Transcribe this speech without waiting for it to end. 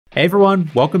Hey everyone,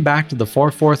 welcome back to the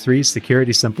 443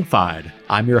 Security Simplified.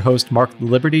 I'm your host, Mark the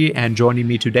Liberty, and joining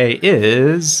me today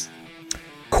is...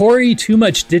 Corey, too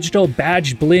much digital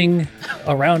badge bling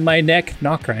around my neck,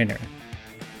 Knockreiner.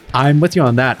 I'm with you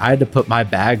on that. I had to put my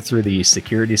bag through the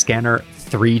security scanner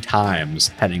 3 times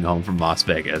heading home from Las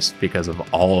Vegas because of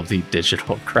all of the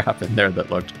digital crap in there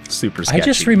that looked super sketchy. I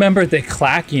just remember the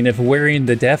clacking of wearing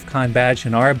the DEF CON badge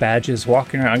and our badges,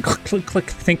 walking around click, click, click,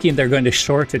 thinking they're going to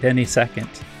short at any second.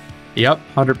 Yep,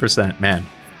 100%. Man,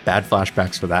 bad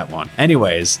flashbacks for that one.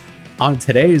 Anyways, on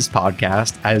today's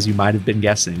podcast, as you might have been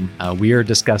guessing, we are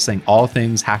discussing all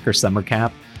things Hacker Summer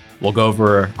Camp. We'll go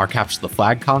over our Capture the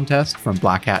Flag contest from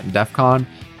Black Hat and DEF CON,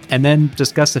 and then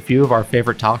discuss a few of our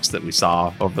favorite talks that we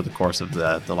saw over the course of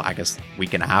the I guess,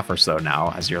 week and a half or so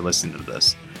now as you're listening to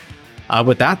this.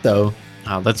 With that, though,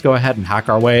 let's go ahead and hack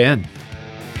our way in.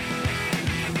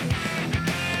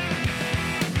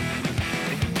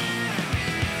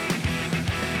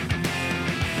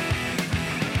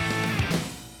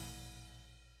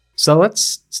 So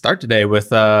let's start today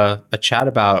with a chat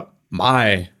about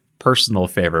my personal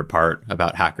favorite part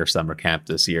about Hacker Summer Camp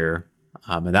this year,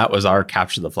 and that was our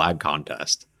Capture the Flag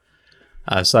contest.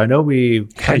 So I know we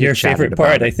your favorite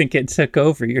part. I think it took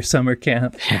over your summer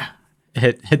camp. Yeah,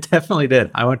 it definitely did.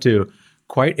 I went to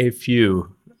quite a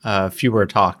few fewer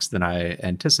talks than I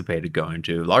anticipated going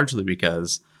to, largely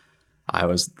because I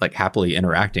was happily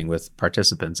interacting with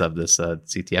participants of this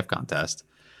CTF contest.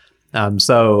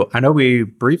 So I know we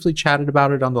briefly chatted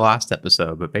about it on the last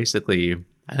episode, but basically,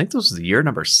 I think this was year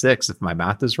number 6, if my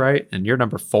math is right, and year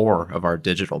number 4 of our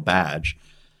digital badge.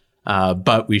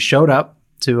 But we showed up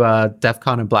to DEF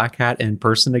CON and Black Hat in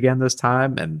person again this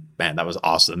time, and man, that was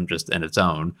awesome just in its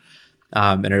own.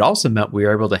 And it also meant we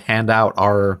were able to hand out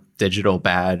our digital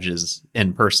badges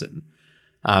in person.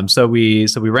 So we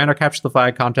ran our Capture the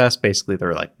Flag contest. Basically, there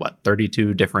were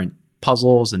 32 different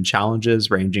puzzles and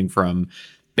challenges ranging from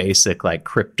basic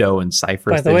crypto and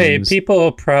cipher things. By the way,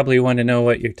 people probably want to know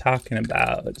what you're talking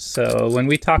about. So when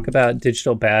we talk about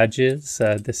digital badges,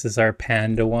 this is our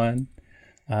panda one.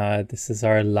 This is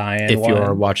our lion one. If you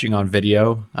are watching on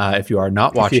video, if you are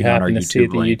not watching on our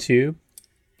YouTube link,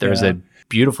 there's a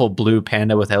beautiful blue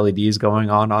panda with LEDs going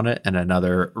on it, and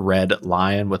another red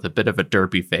lion with a bit of a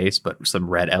derpy face, but some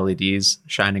red LEDs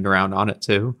shining around on it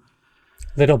too.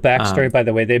 Little backstory, by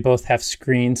the way, they both have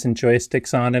screens and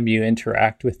joysticks on them. You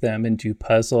interact with them and do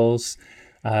puzzles.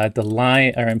 The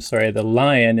lion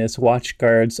is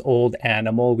WatchGuard's old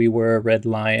animal. We were a red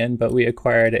lion, but we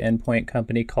acquired an endpoint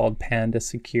company called Panda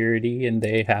Security, and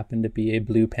they happen to be a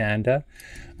blue panda.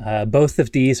 Both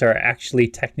of these are actually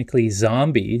technically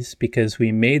zombies because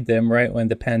we made them right when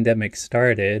the pandemic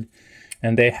started.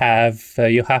 And they have,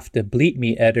 you'll have to bleep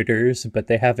me editors, but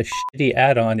they have a shitty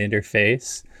add-on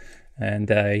interface. And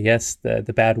yes,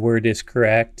 the bad word is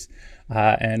correct.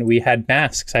 And we had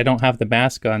masks. I don't have the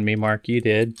mask on me, Mark. You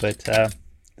did, but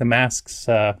the masks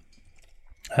go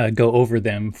over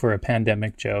them for a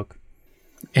pandemic joke.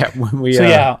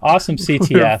 Yeah, awesome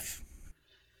CTF.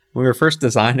 When we were first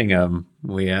designing them,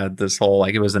 we had this whole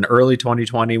it was in early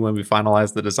 2020 when we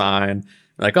finalized the design.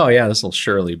 Oh yeah, this will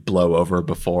surely blow over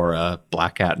before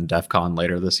Black Hat and DEF CON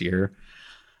later this year.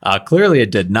 Clearly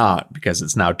it did not, because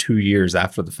it's now 2 years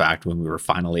after the fact when we were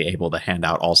finally able to hand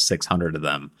out all 600 of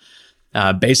them.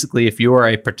 Basically, if you were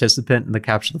a participant in the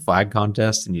Capture the Flag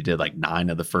contest and you did 9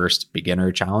 of the first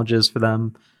beginner challenges for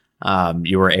them,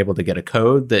 you were able to get a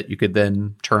code that you could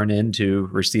then turn in to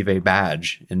receive a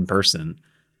badge in person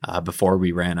before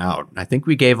we ran out. I think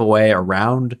we gave away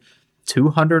around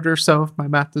 200 or so, if my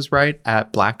math is right,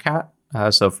 at Black Hat.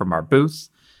 So from our booth.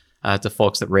 To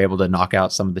folks that were able to knock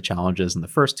out some of the challenges in the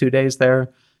first 2 days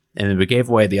there. And then we gave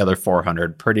away the other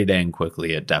 400 pretty dang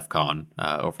quickly at DEF CON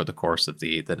over the course of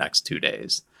the next 2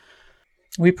 days.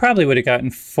 We probably would have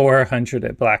gotten 400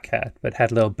 at Black Hat, but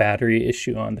had a little battery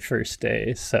issue on the first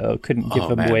day, so couldn't give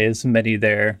away as many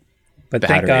there. But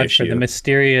thank God for the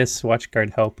mysterious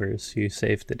WatchGuard helpers who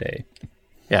saved the day.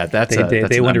 Yeah,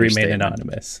 they want to remain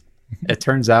anonymous. It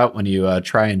turns out when you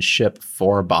try and ship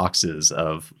 4 boxes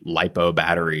of LiPo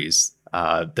batteries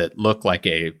that look like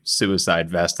a suicide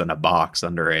vest in a box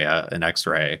under an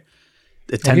X-ray,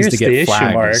 it tends to get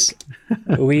flagged.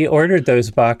 Mark. We ordered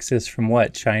those boxes from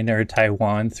China or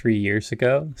Taiwan 3 years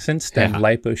ago. Since then,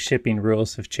 LiPo shipping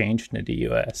rules have changed in the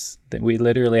U.S. We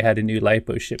literally had a new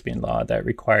LiPo shipping law that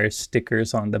requires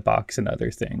stickers on the box and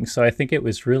other things. So I think it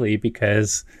was really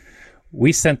because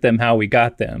we sent them how we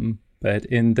got them. But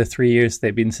in the 3 years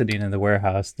they've been sitting in the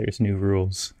warehouse, there's new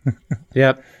rules.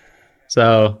 Yep.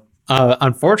 So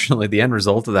unfortunately, the end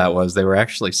result of that was they were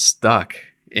actually stuck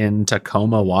in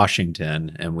Tacoma,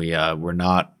 Washington, and we were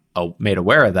not made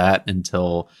aware of that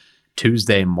until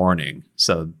Tuesday morning,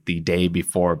 so the day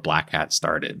before Black Hat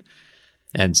started.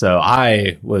 And so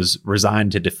I was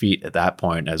resigned to defeat at that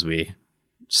point as we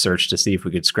searched to see if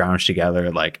we could scrounge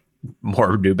together like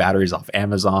more new batteries off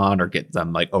Amazon or get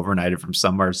them like overnighted from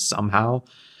somewhere somehow.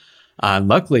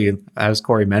 Luckily, as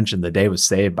Corey mentioned, the day was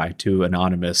saved by two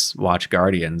anonymous Watch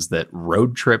Guardians that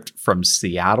road tripped from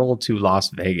Seattle to Las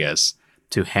Vegas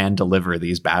to hand deliver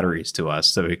these batteries to us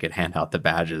so we could hand out the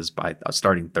badges by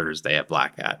starting Thursday at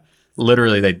Black Hat.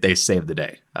 Literally, they saved the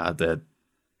day. The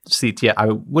CTF, I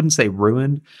wouldn't say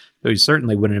ruined, but we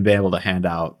certainly wouldn't have been able to hand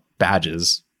out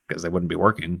badges because they wouldn't be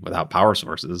working without power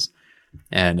sources.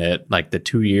 And the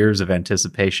 2 years of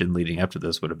anticipation leading up to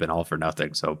this would have been all for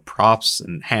nothing. So props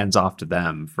and hands off to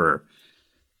them for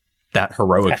that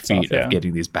heroic feat of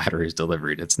getting these batteries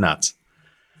delivered. It's nuts.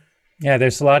 Yeah,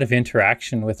 there's a lot of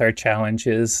interaction with our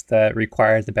challenges that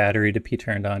require the battery to be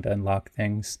turned on to unlock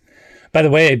things. By the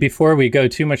way, before we go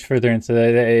too much further into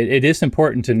that, it is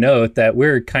important to note that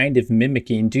we're kind of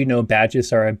mimicking. Do you know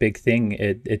badges are a big thing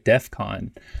at DEF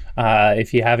CON?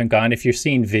 If you haven't gone, if you're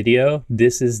seeing video,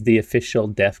 this is the official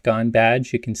DEF CON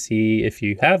badge. You can see if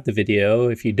you have the video.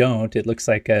 If you don't, it looks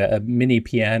like a mini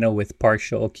piano with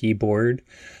partial keyboard.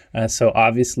 So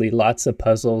obviously lots of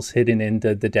puzzles hidden in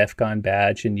the DEF CON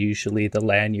badge, and usually the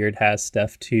lanyard has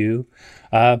stuff too.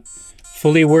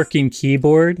 Fully working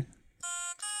keyboard.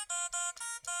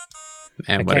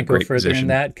 Man, I can't go further in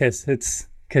that because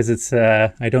it's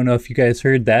I don't know if you guys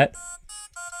heard that,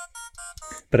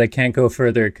 but I can't go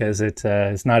further because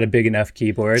it's not a big enough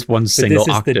keyboard. It's one single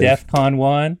octave. This is the DEF CON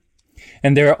one,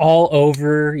 and they're all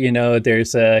over.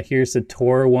 Here's a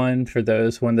Tor one for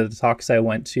those. One of the talks I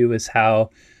went to is how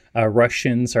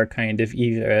Russians are kind of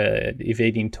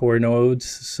evading Tor nodes.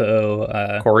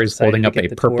 So Corey's holding up a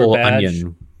purple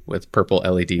onion with purple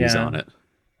LEDs on it.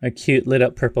 A cute lit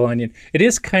up purple onion. It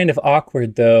is kind of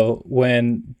awkward though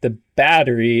when the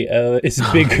battery is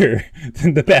bigger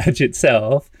than the badge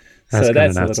itself. So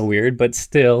that's a little weird, but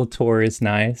still Tor is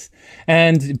nice.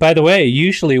 And by the way,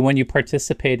 usually when you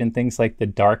participate in things like the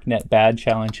Darknet badge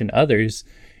challenge and others,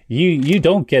 you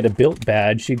don't get a built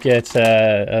badge, you get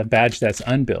a badge that's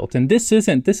unbuilt. And this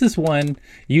is one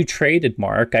you traded,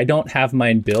 Mark. I don't have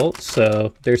mine built,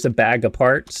 so there's a bag of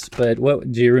parts, but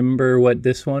do you remember what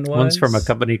this one was? One's from a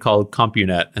company called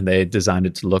CompuNet, and they designed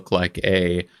it to look like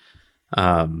a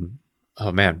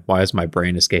oh man, why is my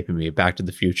brain escaping me? Back to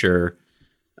the Future.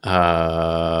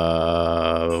 Wow.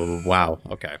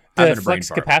 Okay. The flux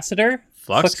capacitor?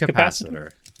 Flux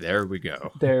capacitor. There we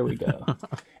go.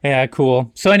 Yeah,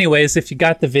 cool. So anyways, if you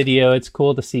got the video, it's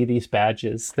cool to see these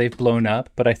badges. They've blown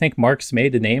up, but I think Mark's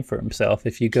made a name for himself.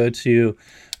 If you go to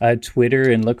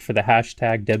Twitter and look for the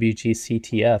hashtag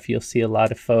WGCTF, you'll see a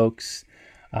lot of folks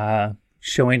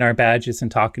showing our badges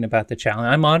and talking about the challenge.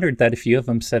 I'm honored that a few of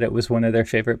them said it was one of their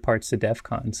favorite parts of DEF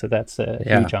CON, so that's a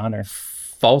huge honor.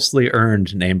 Falsely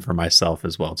earned name for myself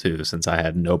as well too, since I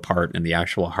had no part in the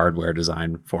actual hardware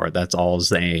design for it. That's all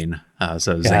Zane.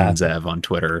 So Zane Zev on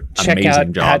Twitter. Check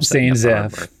amazing job out Zane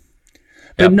Zev.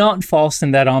 But not false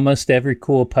in that almost every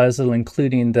cool puzzle,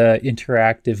 including the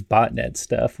interactive botnet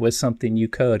stuff, was something you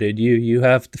coded. You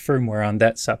have the firmware on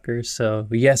that sucker. So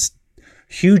yes,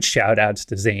 huge shout outs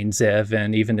to Zane Zev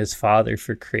and even his father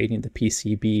for creating the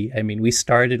PCB. I mean, we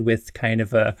started with kind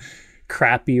of a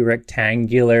crappy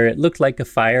rectangular, it looked like a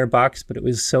firebox, but it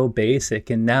was so basic,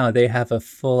 and now they have a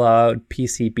full-out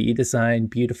PCB design,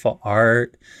 beautiful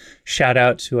art. Shout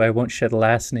out to, I won't shed a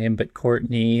last name, but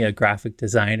Courtney, a graphic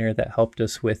designer that helped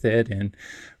us with it. And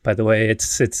by the way,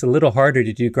 it's a little harder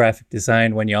to do graphic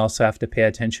design when you also have to pay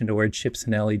attention to where chips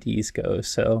and LEDs go.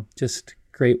 So just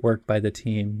great work by the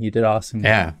team. You did awesome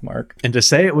work, Mark. And to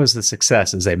say it was a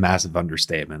success is a massive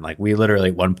understatement. Like, we literally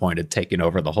at one point had taken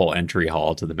over the whole entry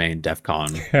hall to the main DEF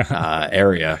CON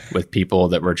area with people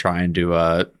that were trying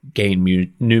to gain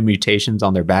new mutations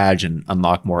on their badge and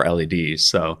unlock more LEDs.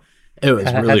 So it was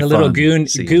really had a little goon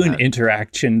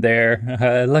interaction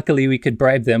there. Luckily, we could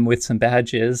bribe them with some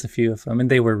badges, a few of them, and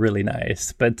they were really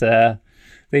nice. But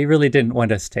they really didn't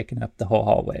want us taking up the whole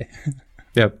hallway.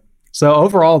 Yep. So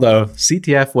overall, though,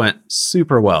 CTF went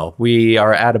super well. We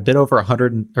are at a bit over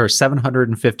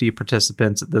 750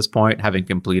 participants at this point, having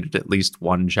completed at least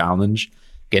one challenge.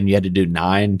 Again, you had to do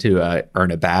 9 to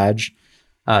earn a badge.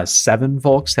 7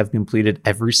 folks have completed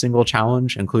every single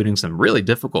challenge, including some really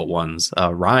difficult ones.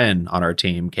 Ryan on our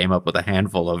team came up with a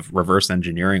handful of reverse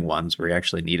engineering ones where you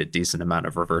actually need a decent amount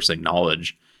of reversing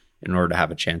knowledge in order to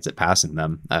have a chance at passing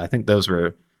them. I think those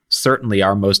were certainly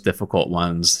our most difficult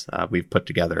ones we've put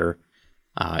together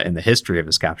in the history of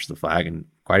his Capture the Flag, and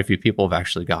quite a few people have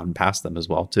actually gotten past them as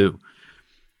well too.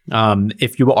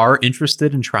 If you are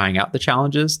interested in trying out the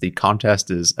challenges, the contest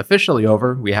is officially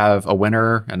over. We have a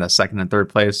winner and a second and third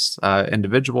place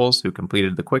individuals who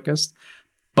completed the quickest,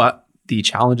 but the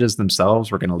challenges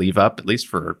themselves we're going to leave up at least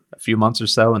for a few months or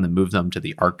so and then move them to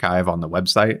the archive on the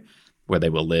website where they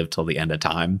will live till the end of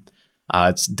time.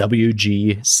 It's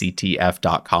wgctf.com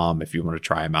if you want to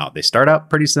try them out. They start out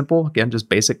pretty simple. Again, just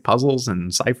basic puzzles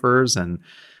and ciphers and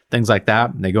things like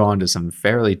that. And they go on to some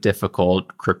fairly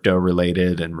difficult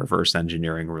crypto-related and reverse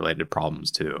engineering-related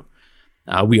problems too.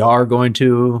 We are going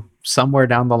to, somewhere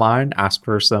down the line, ask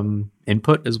for some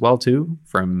input as well too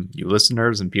from you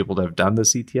listeners and people that have done the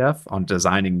CTF on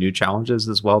designing new challenges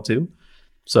as well too.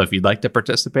 So if you'd like to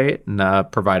participate and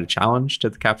provide a challenge to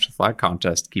the Capture the Flag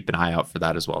contest, keep an eye out for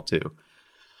that as well too.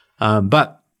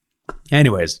 But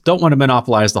anyways, don't want to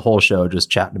monopolize the whole show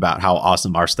just chatting about how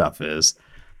awesome our stuff is.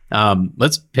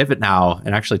 Let's pivot now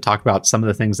and actually talk about some of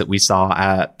the things that we saw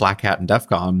at Black Hat and DEF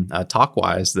CON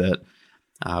talk-wise that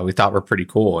we thought were pretty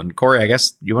cool. And Corey, I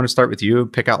guess you want to start with you,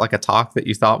 pick out like a talk that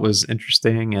you thought was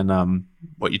interesting and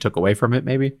what you took away from it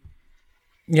maybe?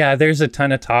 Yeah, there's a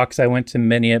ton of talks. I went to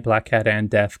many at Black Hat and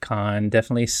DEF CON.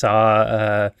 Definitely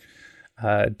saw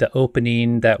the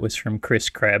opening that was from Chris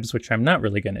Krebs, which I'm not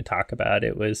really going to talk about.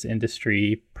 It was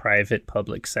industry, private,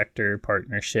 public sector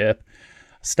partnership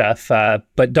stuff.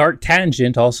 But Dark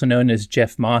Tangent, also known as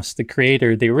Jeff Moss,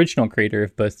 the original creator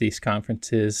of both these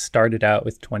conferences, started out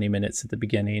with 20 minutes at the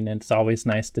beginning, and it's always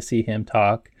nice to see him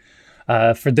talk.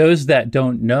 For those that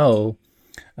don't know,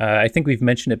 I think we've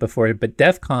mentioned it before, but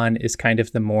DEF CON is kind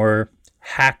of the more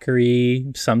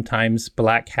hackery, sometimes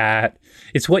black hat.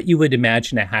 It's what you would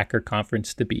imagine a hacker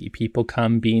conference to be. People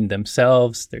come being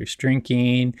themselves, there's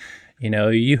drinking,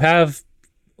 you have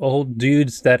old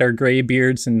dudes that are gray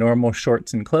beards and normal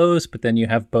shorts and clothes, but then you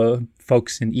have both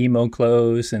folks in emo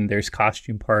clothes and there's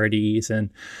costume parties. And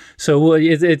so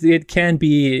it can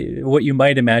be what you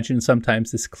might imagine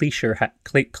sometimes this cliche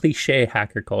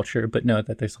hacker culture, but know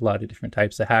that there's a lot of different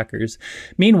types of hackers.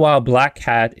 Meanwhile, Black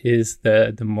Hat is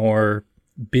the more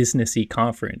businessy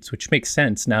conference, which makes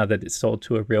sense now that it's sold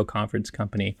to a real conference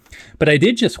company. But I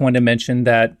did just want to mention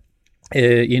that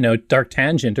Dark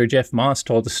Tangent or Jeff Moss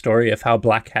told the story of how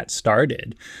Black Hat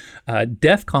started.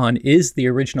 DEF CON is the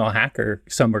original hacker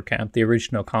summer camp, the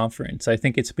original conference. I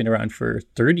think it's been around for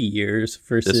 30 years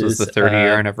versus... This was the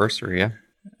 30-year anniversary, yeah.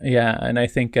 Yeah, and I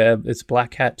think it's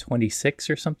Black Hat 26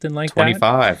 or something like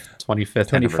 25, that. 25th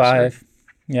 25, anniversary.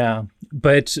 Yeah.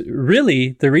 But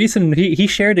really, the reason he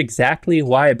shared exactly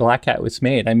why Black Hat was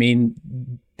made. I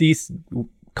mean, these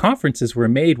conferences were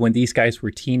made when these guys were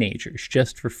teenagers,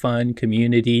 just for fun,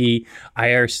 community,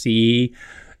 IRC,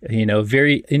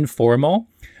 very informal.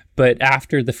 But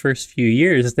after the first few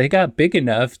years, they got big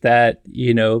enough that,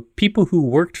 people who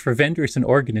worked for vendors and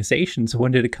organizations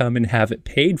wanted to come and have it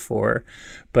paid for.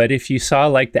 But if you saw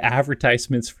like the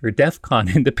advertisements for DEF CON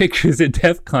and the pictures at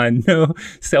DEF CON, no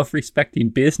self-respecting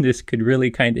business could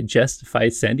really kind of justify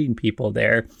sending people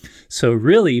there. So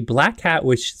really, Black Hat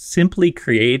was simply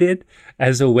created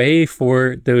as a way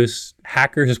for those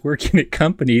hackers working at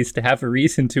companies to have a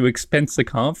reason to expense the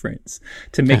conference,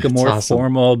 to make a more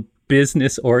formal,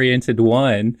 business-oriented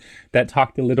one that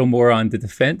talked a little more on the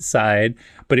defense side,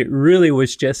 but it really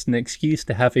was just an excuse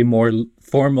to have a more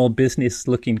formal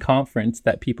business-looking conference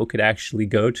that people could actually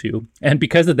go to. And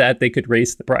because of that, they could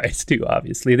raise the price too,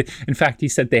 obviously. In fact, he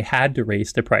said they had to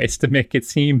raise the price to make it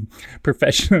seem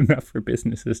professional enough for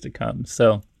businesses to come.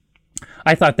 So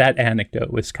I thought that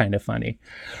anecdote was kind of funny.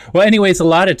 Well, anyways, a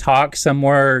lot of talks, some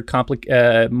more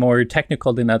more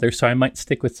technical than others, so I might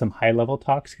stick with some high-level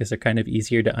talks because they're kind of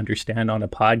easier to understand on a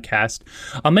podcast.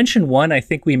 I'll mention one I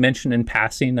think we mentioned in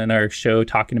passing on our show,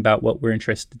 talking about what we're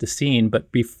interested to see.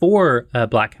 But before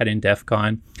Black Hat and DEF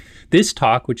CON, this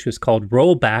talk, which was called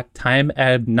Rollback Time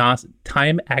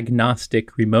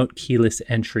Agnostic Remote Keyless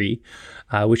Entry,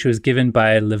 which was given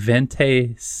by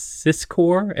Levente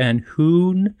Siskor and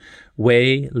Hoon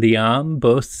Wei Liam,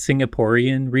 both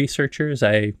Singaporean researchers.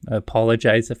 I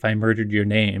apologize if I murdered your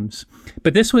names.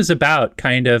 But this was about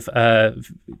kind of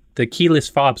the keyless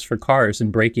fobs for cars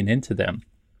and breaking into them.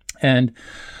 And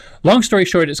long story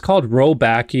short, it's called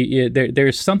rollback.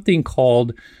 There's something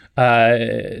called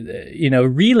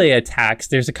relay attacks.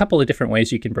 There's a couple of different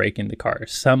ways you can break into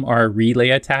cars. Some are relay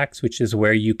attacks, which is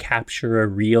where you capture a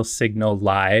real signal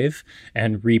live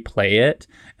and replay it.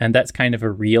 And that's kind of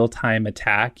a real-time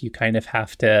attack. You kind of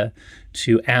have to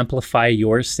to amplify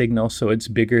your signal so it's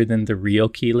bigger than the real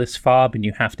keyless fob and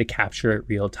you have to capture it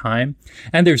real time.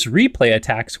 And there's replay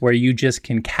attacks where you just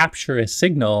can capture a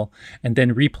signal and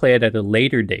then replay it at a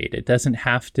later date. It doesn't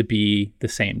have to be the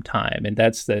same time. And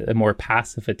that's a more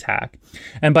passive attack.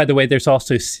 And by the way, there's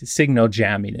also signal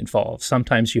jamming involved.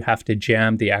 Sometimes you have to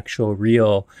jam the actual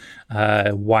real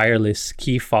wireless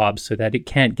key fob so that it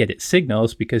can't get its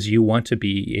signals because you want to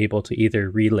be able to either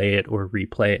relay it or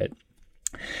replay it.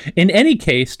 In any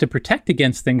case, to protect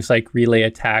against things like relay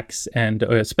attacks and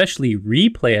especially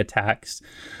replay attacks,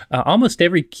 almost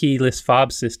every keyless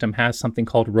fob system has something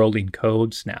called rolling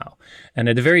codes now. And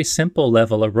at a very simple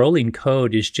level, a rolling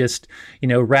code is just,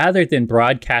 rather than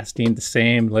broadcasting the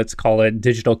same, let's call it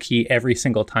digital key every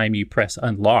single time you press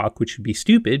unlock, which would be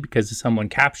stupid because if someone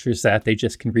captures that, they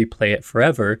just can replay it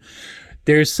forever.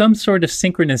 There's some sort of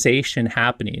synchronization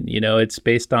happening. It's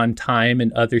based on time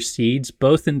and other seeds,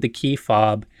 both in the key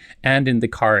fob and in the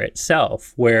car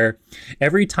itself, where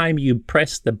every time you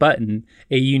press the button,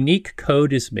 a unique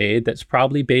code is made that's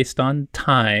probably based on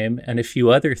time and a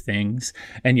few other things.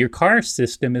 And your car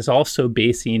system is also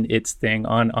basing its thing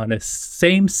on a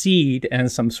same seed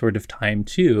and some sort of time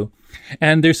too.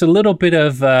 And there's a little bit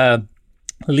of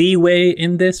leeway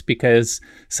in this because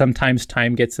sometimes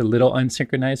time gets a little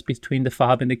unsynchronized between the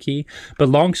fob and the key. But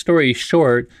long story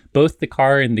short, both the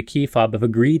car and the key fob have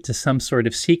agreed to some sort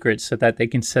of secret so that they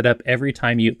can set up every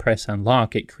time you press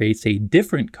unlock, it creates a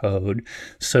different code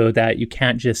so that you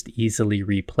can't just easily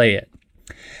replay it.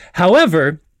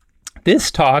 However,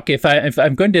 this talk, if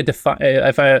I'm going to define,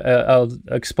 I'll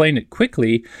explain it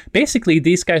quickly. Basically,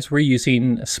 these guys were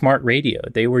using smart radio.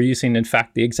 They were using, in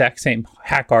fact, the exact same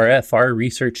HackRF our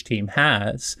research team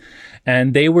has,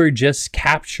 and they were just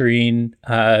capturing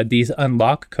these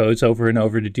unlock codes over and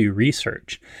over to do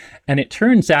research. And it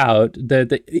turns out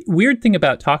the weird thing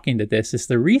about talking to this is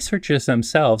the researchers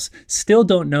themselves still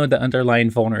don't know the underlying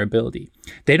vulnerability.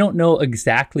 They don't know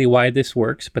exactly why this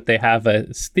works, but they have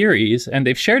theories, and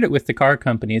they've shared it with the car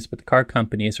companies, but the car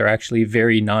companies are actually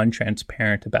very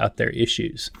non-transparent about their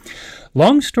issues.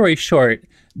 Long story short,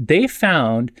 they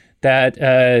found that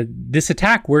this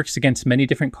attack works against many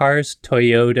different cars,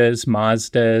 Toyotas,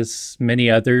 Mazdas, many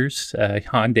others,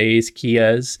 Hyundais,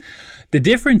 Kias. The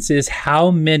difference is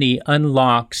how many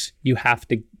unlocks you have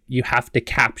to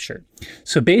capture.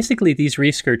 So basically, these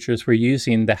researchers were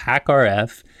using the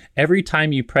HackRF. Every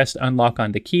time you pressed unlock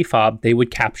on the key fob, they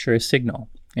would capture a signal.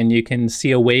 And you can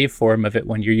see a waveform of it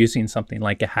when you're using something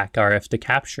like a HackRF to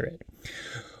capture it.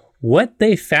 What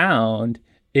they found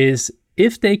is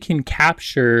if they can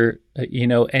capture,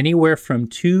 anywhere from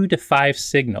 2 to 5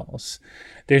 signals,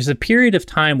 there's a period of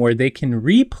time where they can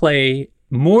replay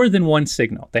more than one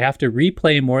signal. They have to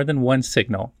replay more than one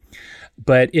signal.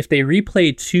 But if they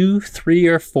replay 2, 3,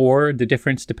 or 4, the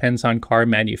difference depends on car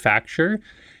manufacturer,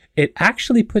 it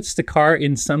actually puts the car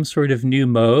in some sort of new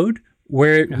mode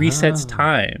where it resets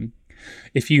time.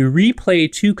 If you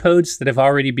replay 2 codes that have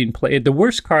already been played, the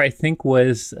worst car I think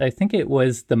it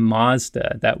was the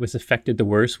Mazda that was affected the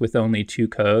worst with only 2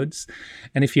 codes.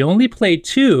 And if you only play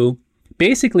 2,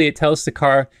 basically it tells the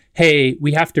car, hey,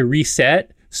 we have to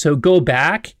reset, so go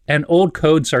back and old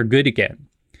codes are good again.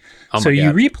 So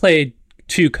you replay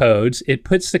 2 codes, it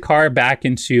puts the car back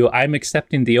into I'm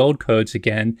accepting the old codes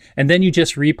again, and then you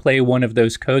just replay one of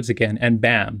those codes again, and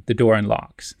bam, the door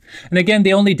unlocks. And again,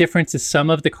 the only difference is some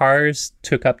of the cars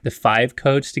took up to 5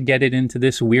 codes to get it into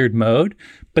this weird mode,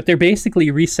 but they're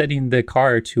basically resetting the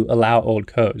car to allow old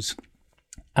codes.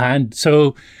 And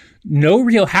so no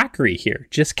real hackery here,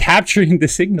 just capturing the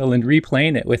signal and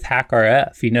replaying it with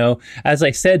HackRF. As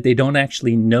I said, they don't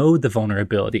actually know the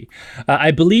vulnerability. I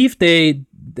believe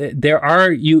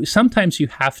sometimes you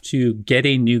have to get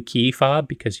a new key fob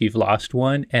because you've lost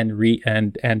one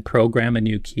and program a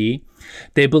new key.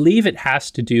 They believe it has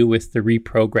to do with the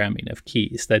reprogramming of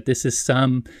keys, that this is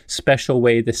some special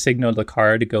way to signal the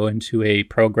car to go into a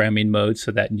programming mode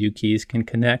so that new keys can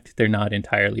connect. They're not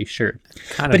entirely sure.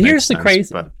 But here's the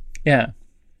crazy. Yeah.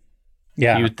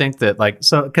 You would think that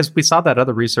because we saw that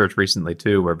other research recently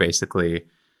too, where basically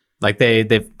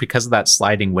they've because of that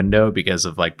sliding window, because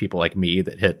of people like me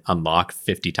that hit unlock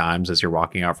 50 times as you're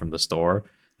walking out from the store,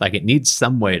 it needs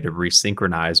some way to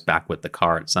resynchronize back with the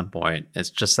car at some point. It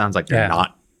just sounds like they're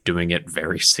not doing it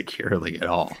very securely at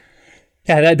all.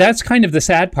 Yeah, that's kind of the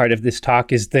sad part of this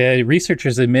talk is the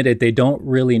researchers admitted they don't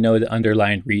really know the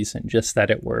underlying reason, just that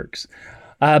it works.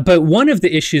 But one of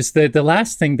the issues, the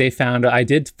last thing they found, I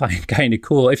did find kind of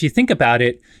cool. If you think about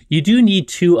it, you do need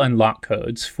 2 unlock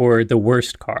codes for the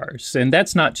worst cars. And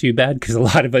that's not too bad because a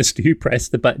lot of us do press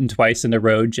the button twice in a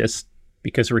row just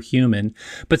because we're human,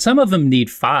 but some of them need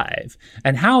 5.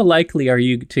 And how likely are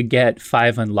you to get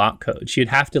 5 unlock codes? You'd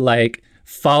have to like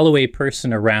follow a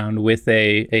person around with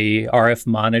a RF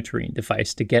monitoring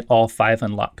device to get all 5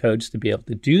 unlock codes to be able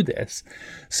to do this.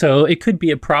 So it could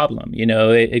be a problem. You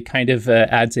know, it kind of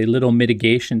adds a little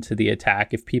mitigation to the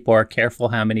attack. If people are careful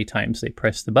how many times they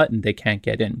press the button, they can't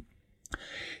get in.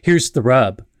 Here's the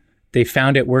rub. They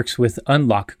found it works with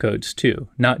unlock codes too,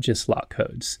 not just lock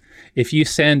codes. If you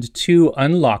send 2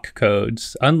 unlock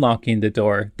codes, unlocking the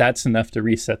door, that's enough to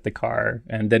reset the car.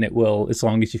 And then it will, as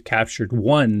long as you've captured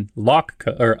 1 lock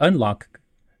or unlock.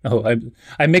 Oh,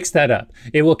 I mixed that up.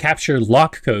 It will capture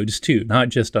lock codes too, not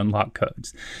just unlock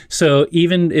codes. So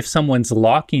even if someone's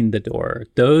locking the door,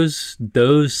 those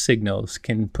signals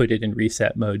can put it in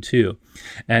reset mode too.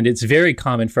 And it's very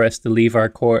common for us to leave our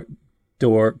car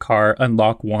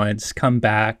unlock once, come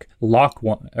back, lock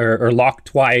one or lock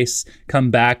twice,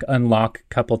 come back, unlock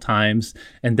a couple times,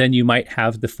 and then you might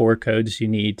have the 4 codes you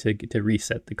need to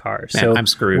reset the car. Man, so I'm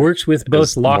screwed. Works with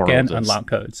both lock and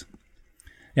unlock codes.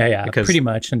 Yeah, because, pretty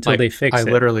much until they fix it.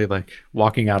 I literally like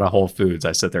walking out of Whole Foods.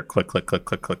 I sit there, click, click, click,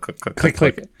 click, click, click, click, click,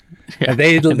 click. Yeah,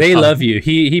 they love you.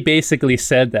 He basically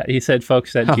said that. He said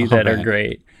folks that do that are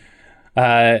great.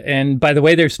 And by the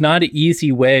way, there's not an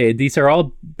easy way. These are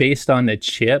all based on a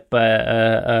chip,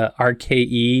 RKE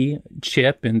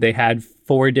chip, and they had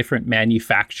 4 different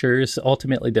manufacturers.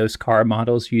 Ultimately, those car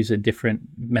models use a different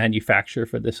manufacturer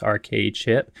for this RKE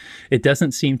chip. It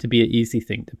doesn't seem to be an easy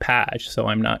thing to patch, so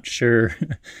I'm not sure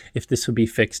if this will be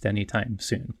fixed anytime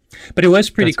soon. But it was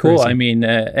pretty cool. Crazy. I mean,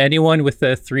 anyone with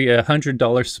a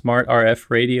 $100 smart RF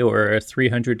radio or a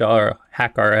 $300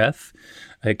 hack RF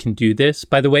can do this.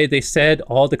 By the way, they said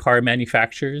all the car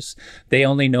manufacturers, they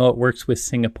only know it works with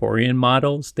Singaporean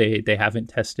models. They haven't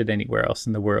tested anywhere else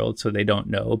in the world, so they don't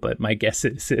know. But my guess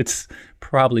is it's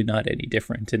probably not any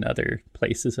different in other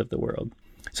places of the world.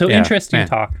 So interesting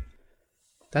talk.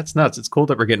 That's nuts. It's cool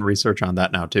that we're getting research on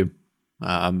that now too,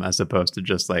 as opposed to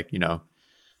just like, you know,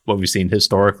 what we've seen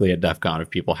historically at DEF CON of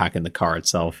people hacking the car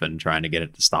itself and trying to get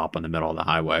it to stop in the middle of the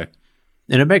highway.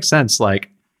 And it makes sense.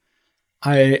 Like,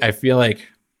 I feel like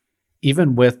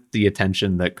even with the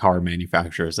attention that car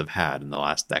manufacturers have had in the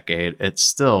last decade, it's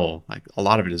still like a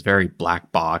lot of it is very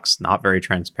black box, not very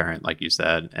transparent, like you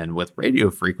said. And with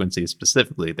radio frequencies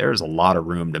specifically, there's a lot of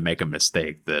room to make a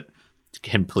mistake that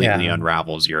completely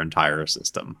unravels your entire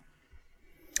system.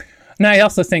 And I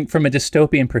also think from a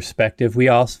dystopian perspective, we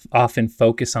all often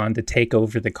focus on to take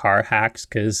over the car hacks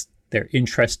because they're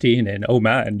interesting and, oh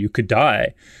man, you could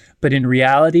die. But in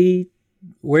reality,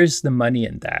 where's the money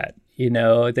in that? You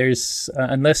know, there's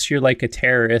unless you're like a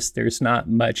terrorist, there's not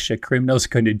much a criminal's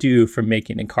going to do from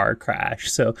making a car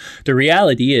crash. So the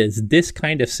reality is this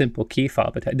kind of simple key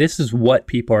fob attack, this is what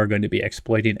people are going to be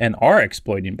exploiting and are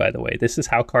exploiting, by the way. This is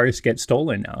how cars get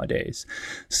stolen nowadays.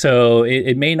 So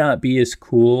it may not be as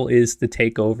cool as to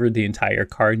take over the entire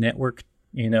car network,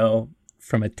 you know,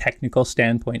 from a technical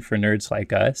standpoint for nerds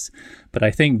like us. But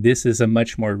I think this is a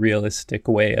much more realistic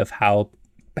way of how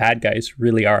bad guys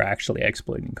really are actually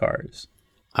exploiting cars.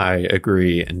 I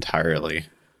agree entirely.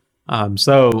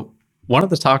 So one of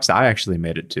the talks I actually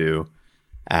made it to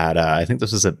at, I think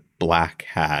this was at Black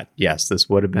Hat. Yes, this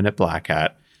would have been at Black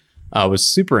Hat. Was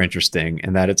super interesting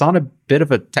in that it's on a bit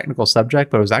of a technical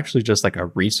subject, but it was actually just like a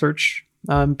research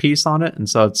piece on it. And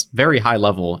so it's very high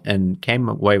level and came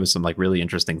away with some like really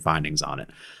interesting findings on it.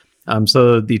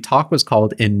 So the talk was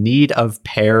called In Need of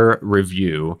Pair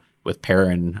Review, with pair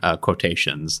in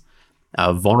quotations,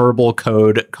 vulnerable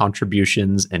code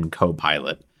contributions in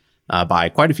Copilot by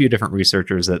quite a few different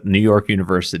researchers at New York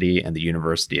University and the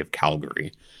University of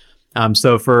Calgary.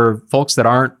 So for folks that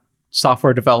aren't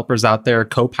software developers out there,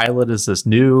 Copilot is this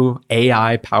new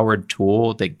AI-powered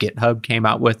tool that GitHub came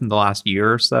out with in the last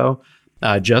year or so.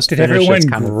 Did everyone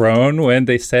groan when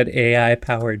they said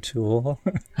AI-powered tool?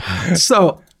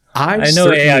 So I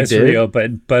know AI is real,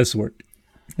 but buzzword.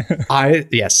 I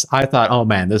thought, oh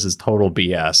man, this is total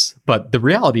BS. But the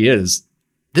reality is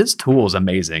this tool is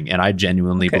amazing. And I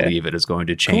genuinely believe it is going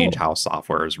to change how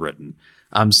software is written.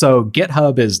 So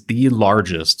GitHub is the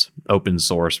largest open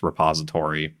source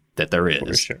repository that there is.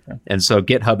 For sure. And so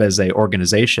GitHub as a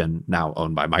organization now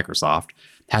owned by Microsoft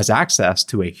has access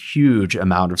to a huge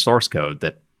amount of source code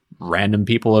that random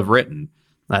people have written.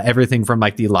 Everything from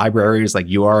like the libraries like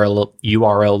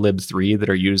URL-lib3 that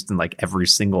are used in like every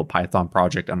single Python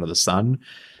project under the sun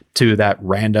to that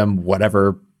random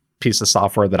whatever piece of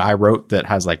software that I wrote that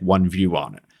has like one view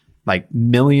on it. Like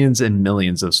millions and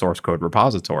millions of source code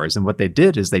repositories. And what they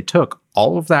did is they took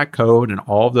all of that code and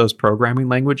all of those programming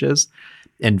languages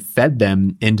and fed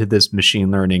them into this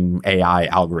machine learning AI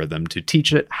algorithm to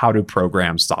teach it how to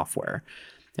program software.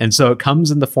 And so it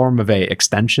comes in the form of a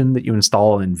extension that you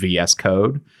install in VS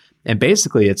Code. And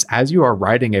basically it's as you are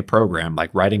writing a program, like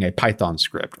writing a Python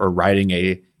script or writing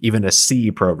even a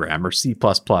C program or C++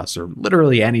 or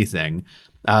literally anything,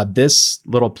 this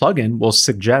little plugin will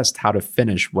suggest how to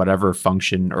finish whatever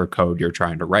function or code you're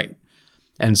trying to write.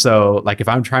 And so like if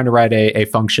I'm trying to write a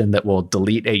function that will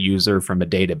delete a user from a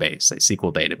database, a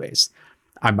SQL database,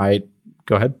 I might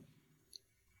go ahead.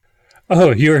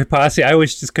 Oh, you were posse. I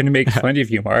was just going to make fun of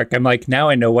you, Mark. I'm like, now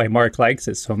I know why Mark likes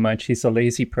it so much. He's a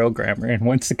lazy programmer and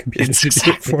wants the computer to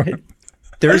do it for him.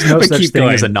 There is no such thing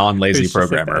as a non-lazy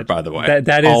programmer, by the way.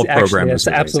 That is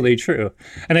actually absolutely true.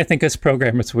 And I think us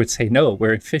programmers would say, no,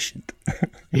 we're efficient.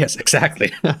 Yes,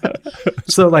 exactly.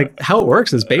 So like how it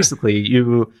works is basically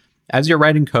as you're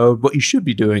writing code, what you should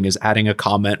be doing is adding a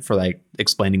comment for like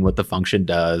explaining what the function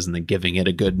does and then giving it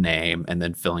a good name and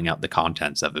then filling out the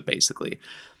contents of it basically.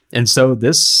 And so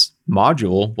this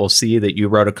module will see that you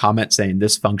wrote a comment saying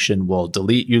this function will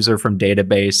delete user from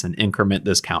database and increment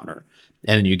this counter.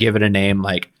 And then you give it a name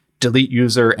like delete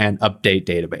user and update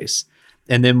database.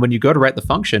 And then when you go to write the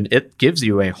function, it gives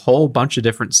you a whole bunch of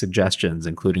different suggestions,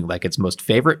 including like its most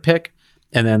favorite pick,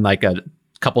 and then like a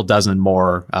couple dozen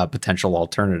more potential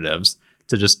alternatives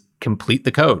to just complete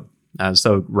the code.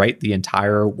 So write the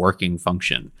entire working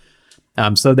function.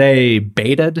 So they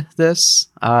betaed this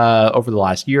over the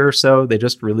last year or so. They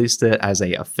just released it as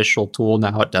a official tool.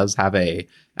 Now it does have a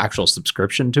actual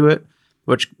subscription to it,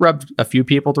 which rubbed a few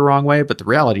people the wrong way. But the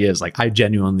reality is, like, I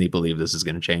genuinely believe this is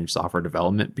going to change software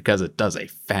development because it does a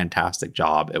fantastic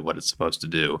job at what it's supposed to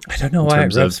do. I don't know why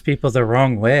it rubs people the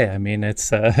wrong way. I mean,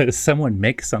 it's someone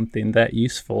makes something that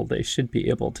useful, they should be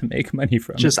able to make money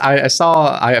from it. I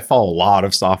follow a lot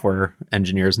of software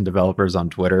engineers and developers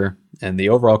on Twitter, and the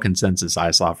overall consensus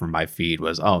I saw from my feed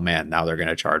was, oh man, now they're going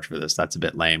to charge for this. That's a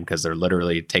bit lame because they're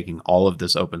literally taking all of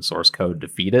this open source code to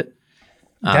feed it.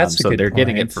 So they're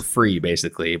getting it for free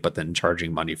basically, but then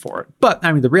charging money for it. But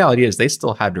I mean, the reality is they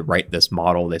still had to write this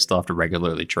model. They still have to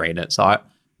regularly train it. So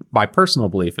my personal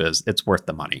belief is it's worth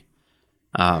the money.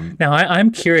 Now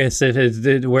I'm curious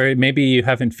if where maybe you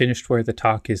haven't finished where the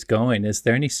talk is going. Is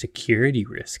there any security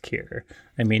risk here?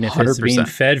 I mean, if 100%. It's being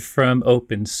fed from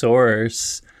open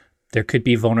source, there could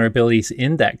be vulnerabilities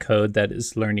in that code that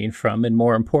is learning from. And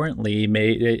more importantly,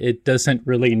 it doesn't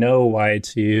really know why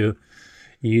to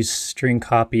use string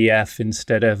copy F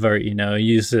instead of, or,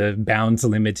 use bounds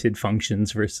limited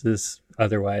functions versus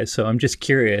otherwise. So I'm just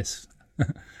curious.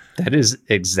 That is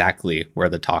exactly where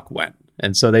the talk went.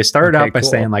 And so they started out by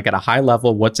saying, like, at a high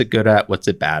level, what's it good at? What's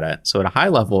it bad at? So at a high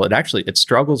level, it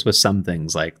struggles with some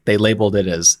things. Like they labeled it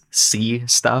as C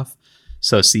stuff.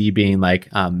 So C being like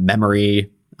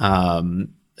memory,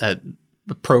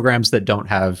 programs that don't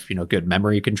have, good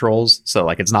memory controls. So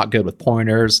like it's not good with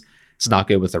pointers. It's not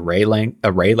good with array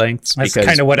lengths. That's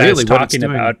kind of what I was talking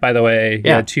about, by the way.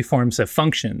 Yeah, two forms of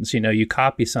functions. You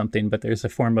copy something, but there's a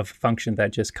form of function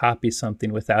that just copies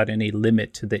something without any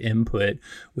limit to the input,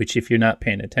 which if you're not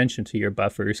paying attention to your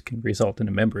buffers can result in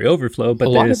a memory overflow.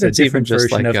 But there's a different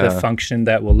version of the function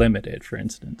that will limit it, for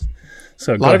instance.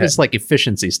 So a lot of it's like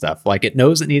efficiency stuff. Like it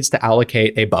knows it needs to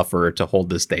allocate a buffer to hold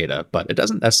this data, but it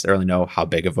doesn't necessarily know how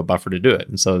big of a buffer to do it.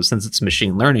 And so since it's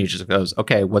machine learning, it just goes,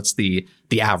 okay, what's the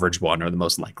average one or the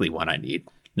most likely one I need?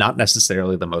 Not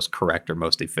necessarily the most correct or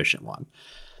most efficient one.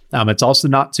 It's also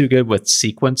not too good with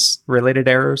sequence related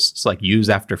errors. It's like use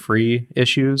after free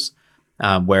issues,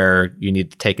 where you need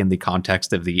to take in the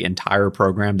context of the entire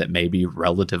program that may be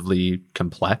relatively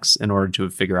complex in order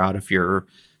to figure out if you're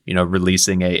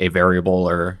releasing a variable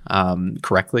or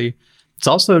correctly. It's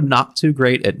also not too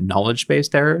great at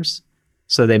knowledge-based errors.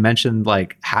 So they mentioned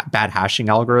like bad hashing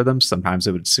algorithms. Sometimes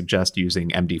it would suggest using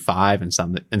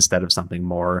MD5 instead of something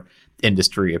more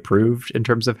industry approved in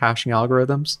terms of hashing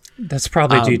algorithms. That's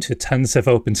probably due to tons of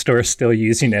open source still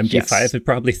using MD5. Yes. It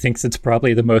probably thinks it's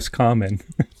probably the most common,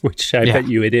 which I bet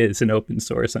you it is in open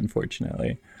source,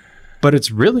 unfortunately. But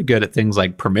it's really good at things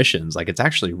like permissions. Like it's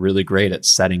actually really great at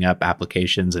setting up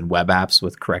applications and web apps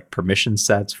with correct permission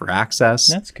sets for access.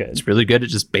 That's good. It's really good at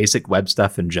just basic web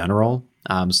stuff in general.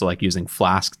 So like using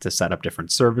Flask to set up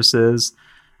different services.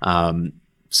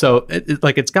 So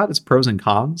it's got its pros and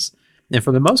cons. And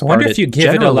for the most part, I wonder if you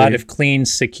give it a lot of clean,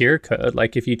 secure code.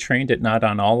 Like if you trained it not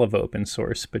on all of open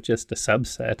source, but just a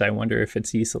subset, I wonder if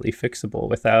it's easily fixable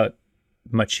without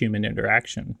much human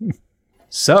interaction.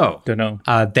 So don't know.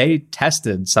 They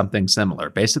tested something similar.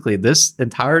 Basically, this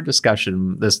entire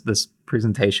discussion, this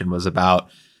presentation was about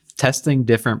testing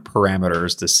different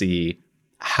parameters to see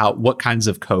what kinds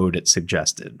of code it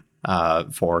suggested.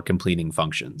 for completing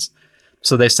functions.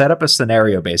 So they set up a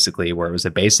scenario basically where it was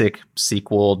a basic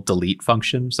SQL delete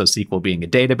function. So SQL being a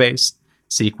database,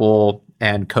 SQL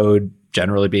and code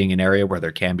generally being an area where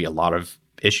there can be a lot of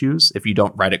issues. If you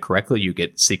don't write it correctly, you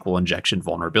get SQL injection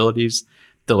vulnerabilities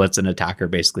that lets an attacker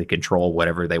basically control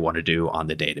whatever they want to do on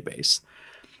the database.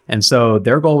 And so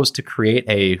their goal was to create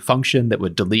a function that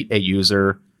would delete a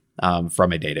user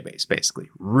from a database, basically.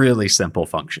 Really simple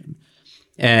function.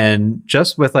 And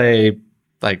just with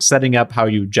setting up how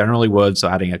you generally would, so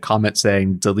adding a comment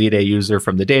saying delete a user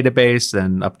from the database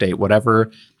and update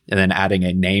whatever, and then adding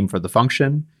a name for the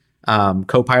function.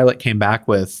 Copilot came back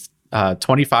with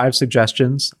 25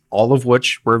 suggestions, all of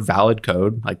which were valid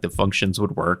code, like the functions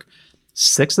would work.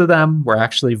 6 of them were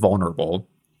actually vulnerable,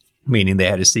 meaning they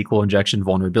had a SQL injection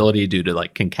vulnerability due to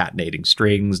like concatenating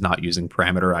strings, not using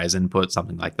parameterized input,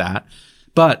 something like that.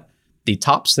 But the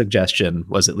top suggestion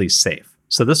was at least safe.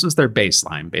 So this was their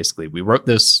baseline, basically. We wrote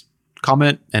this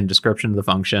comment and description of the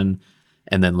function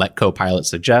and then let Copilot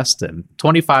suggest, and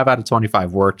 25 out of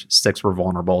 25 worked, 6 were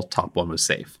vulnerable, top 1 was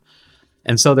safe.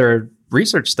 And so their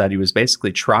research study was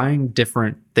basically trying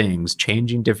different things,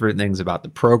 changing different things about the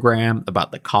program,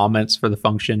 about the comments for the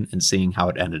function, and seeing how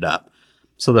it ended up.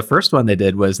 So the first one they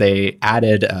did was they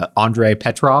added Andrei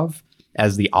Petrov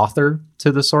as the author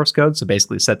to the source code. So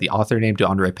basically set the author name to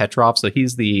Andrei Petrov. So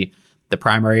he's the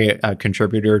primary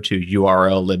contributor to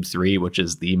URL lib3, which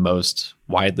is the most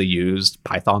widely used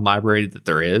Python library that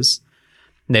there is.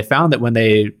 And they found that when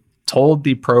they told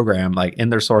the program, like in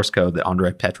their source code, that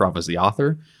Andrei Petrov was the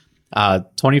author,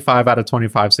 25 out of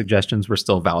 25 suggestions were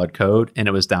still valid code, and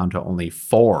it was down to only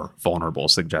 4 vulnerable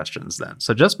suggestions then.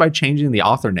 So just by changing the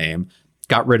author name,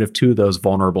 got rid of 2 of those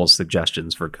vulnerable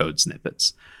suggestions for code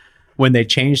snippets. When they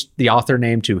changed the author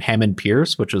name to Hammond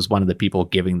Pierce, which was one of the people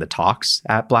giving the talks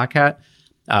at Black Hat,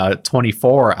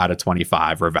 24 out of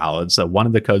 25 were valid. So one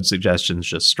of the code suggestions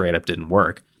just straight up didn't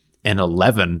work. And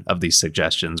 11 of these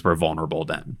suggestions were vulnerable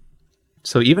then.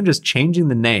 So even just changing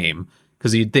the name,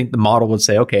 because you'd think the model would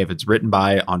say, okay, if it's written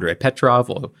by Andrei Petrov,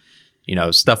 well,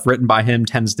 stuff written by him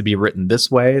tends to be written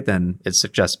this way, then it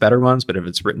suggests better ones. But if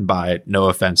it's written by, no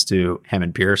offense to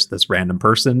Hammond Pierce, this random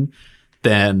person,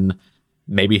 then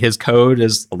maybe his code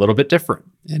is a little bit different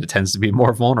and it tends to be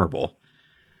more vulnerable.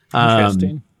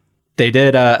 Interesting. They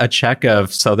did a check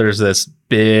of, so there's this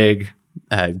big,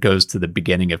 goes to the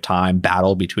beginning of time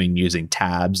battle between using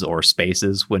tabs or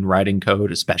spaces when writing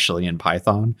code, especially in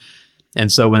Python.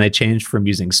 And so when they changed from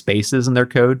using spaces in their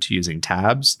code to using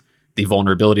tabs, the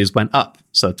vulnerabilities went up.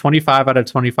 So 25 out of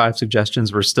 25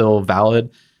 suggestions were still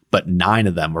valid, but 9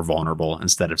 of them were vulnerable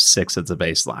instead of 6 as a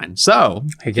baseline. So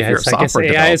I guess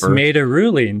AI has made a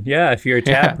ruling. Yeah, if you're a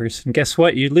tab person, guess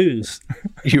what? You lose.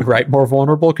 You write more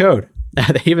vulnerable code.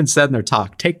 They even said in their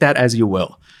talk, take that as you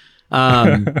will.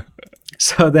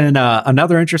 So then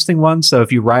another interesting one. So if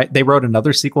they wrote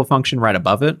another SQL function right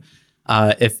above it,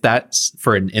 if that's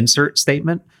for an insert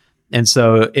statement. And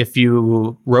so if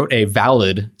you wrote a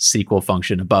valid SQL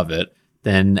function above it,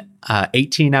 then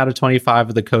 18 out of 25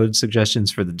 of the code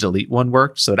suggestions for the delete one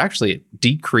worked. So it actually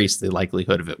decreased the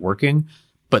likelihood of it working,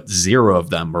 but 0 of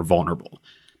them were vulnerable.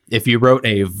 If you wrote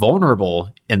a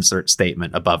vulnerable insert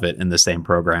statement above it in the same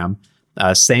program,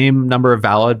 same number of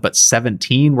valid, but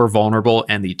 17 were vulnerable,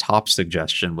 and the top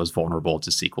suggestion was vulnerable to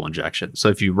SQL injection. So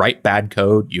if you write bad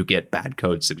code, you get bad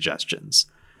code suggestions.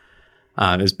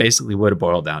 Is basically what it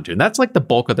boiled down to. And that's like the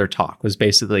bulk of their talk was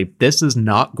basically, this is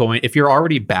not going, if you're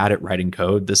already bad at writing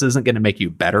code, this isn't going to make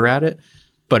you better at it.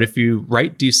 But if you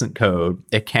write decent code,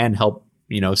 it can help,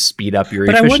 speed up your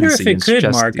efficiency. But I wonder if it could,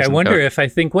 Mark. I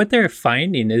think what they're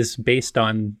finding is based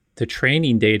on the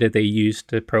training data they used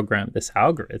to program this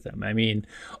algorithm. I mean,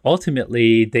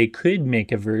 ultimately, they could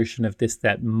make a version of this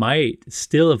that might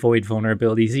still avoid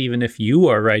vulnerabilities, even if you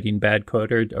are writing bad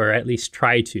code, or at least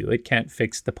try to. It can't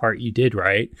fix the part you did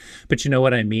right. But you know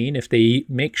what I mean? If they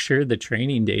make sure the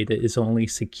training data is only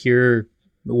secure,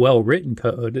 well-written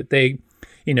code,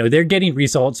 they're getting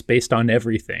results based on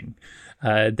everything.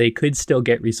 They could still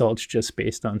get results just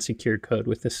based on secure code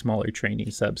with a smaller training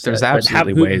subset. There's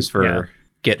absolutely ways for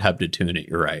GitHub to tune it,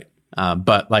 you're right.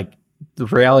 But like the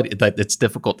reality that it's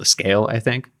difficult to scale, I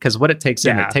think, because what it takes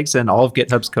in all of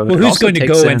GitHub's code. Well, who's going to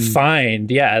go and find?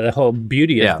 The whole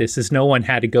beauty of this is no one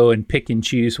had to go and pick and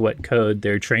choose what code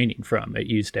they're training from. It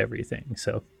used everything.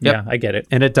 So yeah, I get it.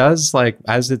 And it does, like,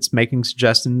 as it's making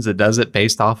suggestions, it does it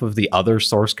based off of the other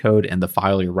source code in the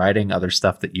file you're writing, other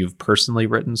stuff that you've personally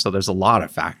written. So there's a lot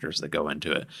of factors that go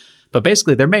into it. But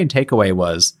basically their main takeaway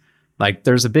was, like,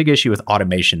 there's a big issue with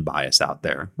automation bias out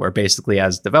there, where basically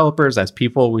as developers, as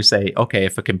people, we say, okay,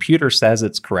 if a computer says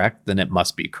it's correct, then it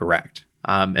must be correct.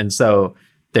 And so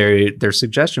their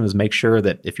suggestion was make sure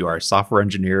that if you are a software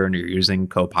engineer and you're using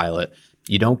Copilot,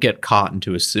 you don't get caught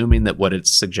into assuming that what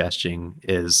it's suggesting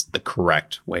is the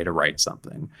correct way to write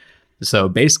something. So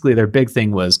basically, their big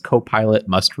thing was Copilot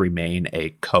must remain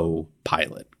a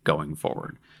co-pilot going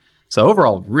forward. So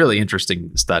overall, really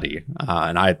interesting study.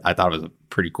 And I thought it was a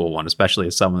pretty cool one, especially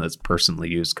as someone that's personally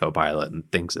used Copilot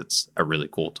and thinks it's a really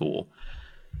cool tool.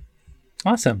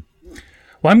 Awesome.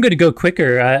 Well, I'm going to go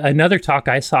quicker. Another talk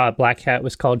I saw at Black Hat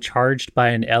was called Charged by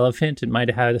an Elephant. It might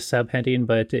have had a subheading,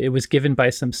 but it was given by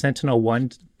some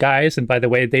Sentinel-1 guys. And by the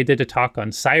way, they did a talk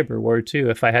on cyber war too.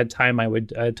 If I had time, I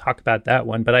would talk about that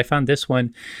one. But I found this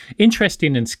one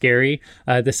interesting and scary.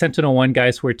 The Sentinel-1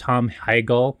 guys were Tom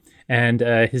Heigl, and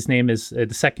his name is,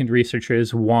 the second researcher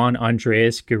is Juan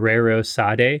Andres Guerrero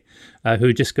Sade,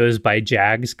 who just goes by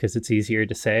Jags because it's easier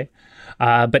to say.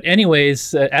 But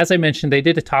anyways, as I mentioned, they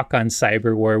did a talk on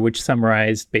cyber war, which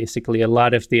summarized basically a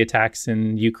lot of the attacks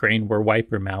in Ukraine were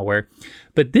wiper malware.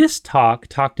 But this talk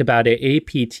talked about an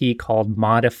APT called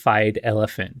Modified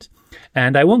Elephant.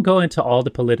 And I won't go into all the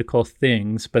political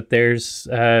things, but there's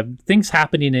things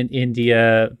happening in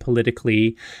India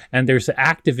politically, and there's an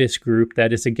activist group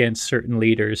that is against certain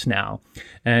leaders now.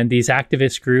 And these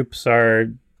activist groups are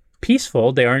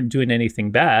peaceful. They aren't doing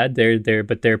anything bad.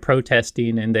 They're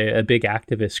protesting, and they're a big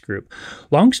activist group.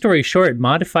 Long story short,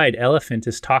 Modified Elephant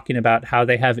is talking about how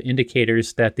they have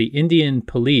indicators that the Indian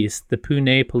police, the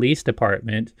Pune Police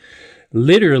Department,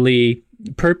 literally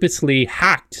purposely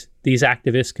hacked these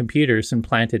activist computers and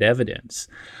planted evidence.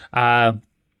 I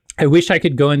wish I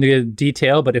could go into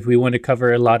detail, but if we want to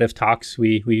cover a lot of talks,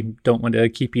 we don't want to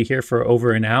keep you here for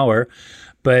over an hour.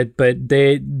 But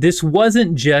this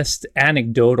wasn't just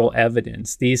anecdotal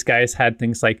evidence. These guys had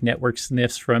things like network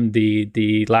sniffs from the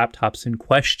laptops in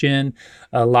question.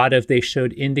 They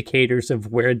showed indicators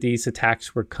of where these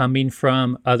attacks were coming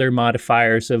from, other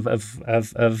modifiers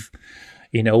of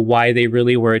why they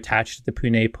really were attached to the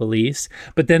Pune police.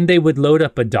 But then they would load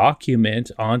up a document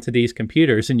onto these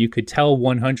computers, and you could tell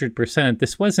 100%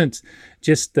 this wasn't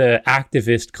just the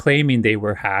activist claiming they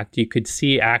were hacked. You could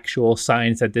see actual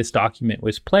signs that this document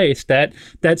was placed that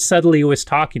subtly was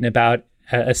talking about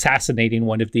assassinating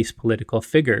one of these political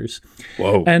figures.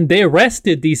 Whoa. And they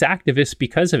arrested these activists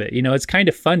because of it. It's kind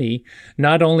of funny.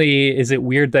 Not only is it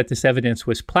weird that this evidence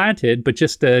was planted, but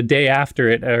just a day after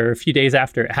it, or a few days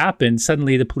after it happened,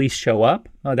 suddenly the police show up.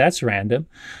 Oh, that's random.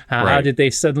 Right. How did they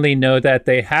suddenly know that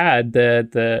they had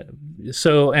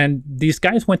and these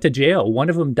guys went to jail. One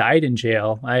of them died in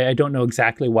jail. I don't know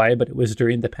exactly why, but it was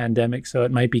during the pandemic, so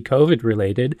it might be COVID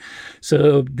related.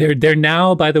 So they're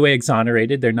now, by the way,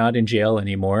 exonerated. They're not in jail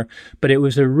anymore. But it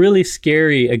was a really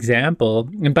scary example.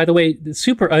 And by the way,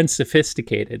 super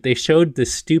unsophisticated. They showed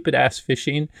this stupid ass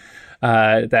phishing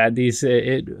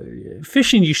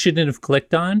phishing you shouldn't have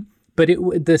clicked on. But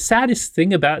the saddest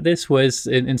thing about this was,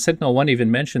 and Sentinel-1 even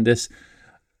mentioned this,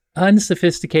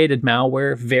 unsophisticated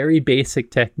malware, very basic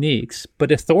techniques,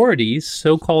 but authorities,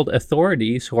 so-called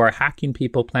authorities who are hacking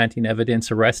people, planting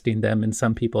evidence, arresting them, and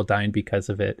some people dying because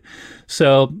of it.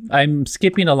 So I'm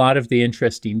skipping a lot of the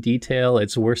interesting detail.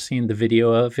 It's worth seeing the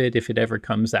video of it if it ever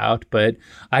comes out, but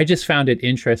I just found it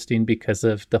interesting because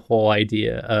of the whole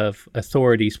idea of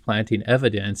authorities planting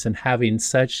evidence and having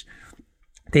such...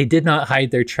 They did not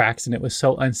hide their tracks, and it was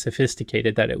so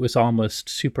unsophisticated that it was almost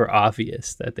super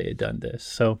obvious that they had done this.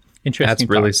 So interesting. That's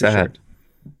really sad.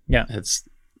 Sure. Yeah. It's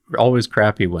always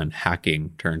crappy when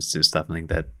hacking turns to something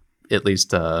that at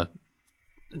least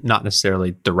not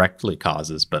necessarily directly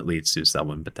causes, but leads to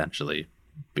someone potentially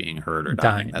being hurt or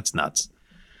dying. That's nuts.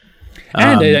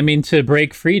 And to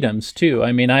break freedoms too.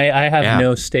 I have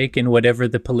no stake in whatever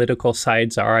the political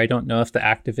sides are. I don't know if the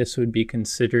activists would be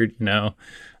considered,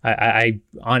 I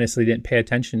honestly didn't pay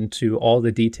attention to all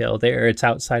the detail there. It's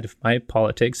outside of my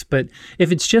politics. But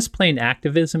if it's just plain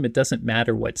activism, it doesn't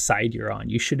matter what side you're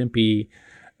on. You shouldn't be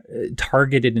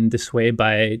targeted in this way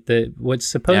by what's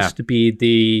supposed to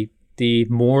be the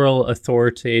moral,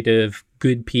 authoritative,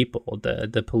 good people,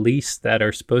 the police that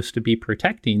are supposed to be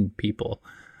protecting people.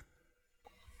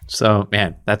 So,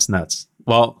 man, that's nuts.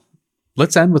 Well,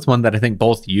 let's end with one that I think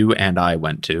both you and I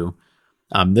went to.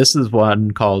 This is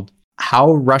one called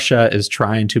How Russia is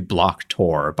Trying to Block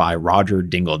Tor by Roger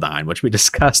Dingledine, which we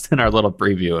discussed in our little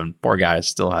preview, and poor guy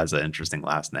still has an interesting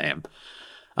last name.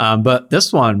 But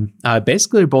this one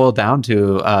basically boiled down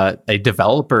to a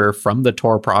developer from the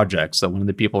Tor project, so one of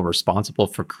the people responsible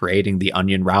for creating the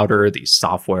Onion router, the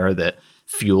software that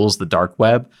fuels the dark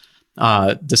web,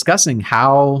 discussing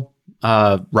how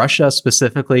Russia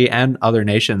specifically and other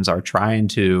nations are trying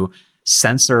to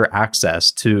censor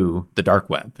access to the dark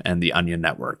web and the Onion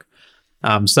network.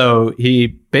 So he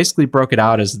basically broke it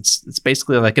out as it's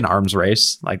basically like an arms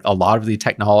race. Like a lot of the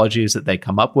technologies that they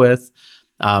come up with,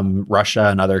 Russia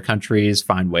and other countries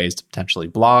find ways to potentially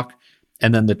block,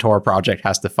 and then the Tor project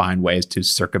has to find ways to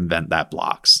circumvent that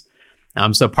blocks.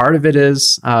 So part of it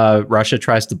is Russia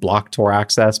tries to block Tor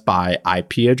access by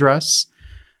IP address,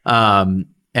 and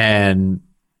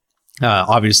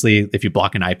obviously, if you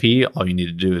block an IP, all you need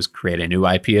to do is create a new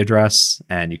IP address,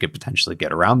 and you could potentially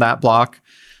get around that block.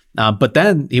 But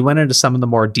then he went into some of the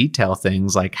more detailed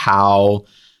things, like how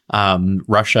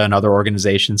Russia and other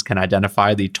organizations can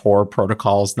identify the Tor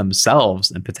protocols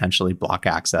themselves and potentially block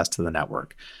access to the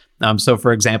network. So,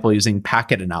 for example, using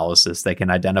packet analysis, they can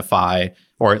identify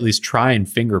or at least try and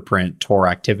fingerprint Tor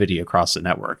activity across the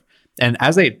network. And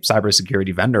as a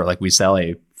cybersecurity vendor, like, we sell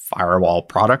a firewall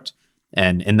product.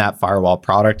 And in that firewall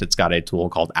product, it's got a tool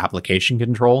called application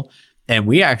control. And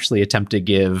we actually attempt to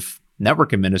give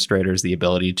network administrators the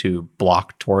ability to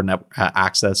block Tor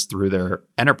access through their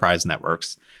enterprise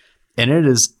networks. And it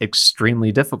is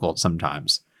extremely difficult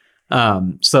sometimes.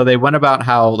 So they went about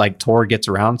how, like, Tor gets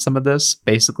around some of this.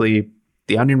 Basically,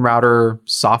 the Onion Router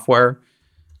software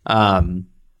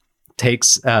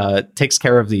takes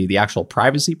care of the actual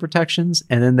privacy protections,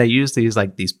 and then they use these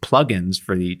plugins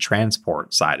for the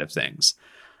transport side of things.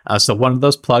 So one of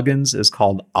those plugins is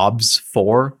called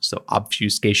OBS4, so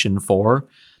Obfuscation 4,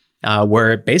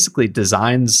 where it basically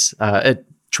it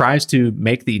tries to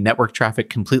make the network traffic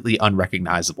completely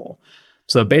unrecognizable.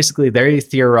 So basically, they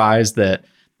theorize that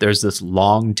there's this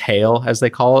long tail, as they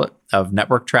call it, of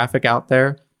network traffic out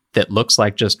there that looks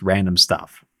like just random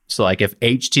stuff. So, like, if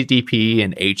HTTP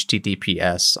and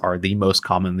HTTPS are the most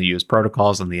commonly used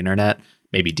protocols on the internet,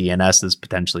 maybe DNS is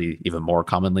potentially even more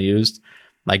commonly used.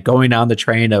 Like, going down the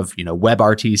train of,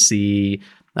 WebRTC,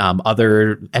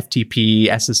 other FTP,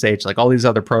 SSH, like all these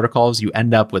other protocols, you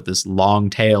end up with this long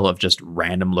tail of just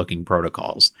random looking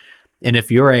protocols. And if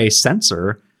you're a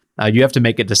sensor, you have to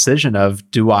make a decision of,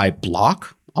 do I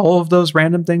block all of those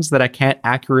random things that I can't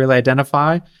accurately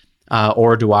identify,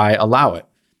 or do I allow it?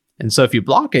 And so if you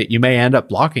block it, you may end up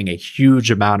blocking a huge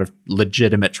amount of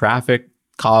legitimate traffic,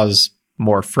 cause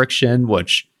more friction,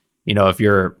 which, if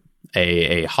you're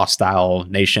a hostile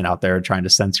nation out there trying to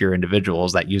censor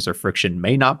individuals, that user friction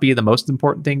may not be the most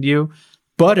important thing to you,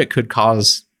 but it could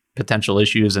cause potential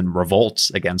issues and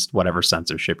revolts against whatever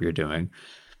censorship you're doing.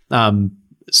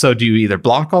 So do you either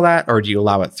block all that or do you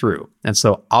allow it through? And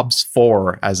so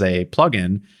OBS4 as a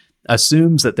plugin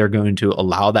assumes that they're going to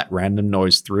allow that random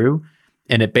noise through.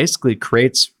 And it basically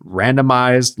creates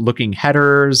randomized looking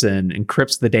headers and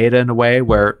encrypts the data in a way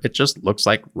where it just looks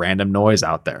like random noise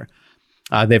out there.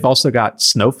 They've also got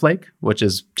Snowflake, which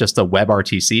is just a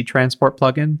WebRTC transport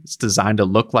plugin. It's designed to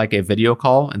look like a video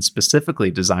call and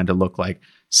specifically designed to look like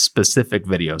specific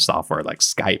video software like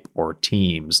Skype or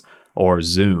Teams or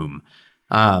Zoom.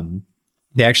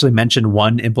 They actually mentioned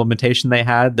one implementation they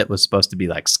had that was supposed to be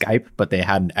like Skype, but they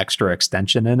had an extra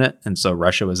extension in it. And so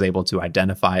Russia was able to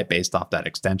identify it based off that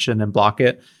extension and block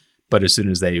it. But as soon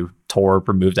as Tor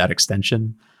removed that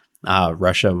extension,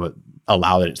 Russia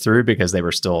allowed it through because they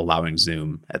were still allowing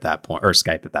Zoom at that point, or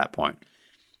Skype at that point.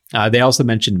 They also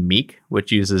mentioned Meek,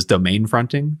 which uses domain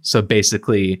fronting. So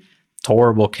basically,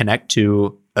 Tor will connect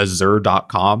to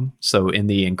Azure.com. So in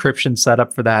the encryption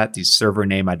setup for that, the server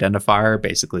name identifier,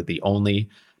 basically the only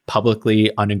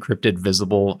publicly unencrypted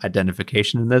visible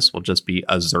identification in this will just be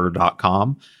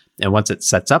Azure.com. And once it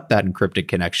sets up that encrypted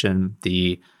connection,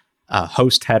 the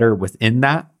host header within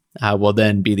that will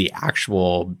then be the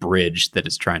actual bridge that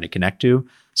it's trying to connect to.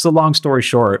 So long story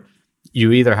short,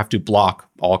 you either have to block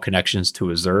all connections to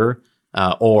Azure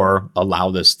or allow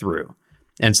this through.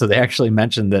 And so they actually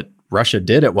mentioned that Russia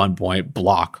did at one point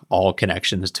block all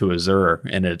connections to Azure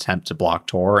in an attempt to block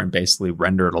Tor and basically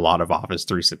rendered a lot of Office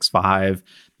 365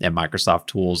 and Microsoft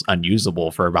tools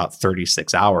unusable for about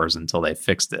 36 hours until they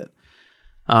fixed it.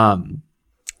 By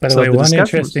the way, one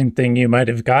interesting thing you might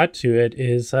have got to it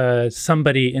is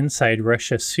somebody inside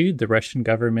Russia sued the Russian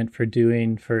government for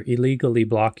illegally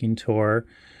blocking Tor.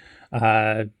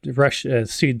 Russia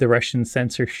sued the Russian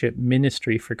censorship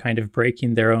ministry for kind of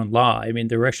breaking their own law. I mean,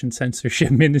 the Russian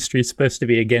censorship ministry is supposed to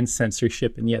be against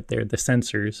censorship, and yet they're the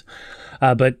censors.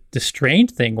 But the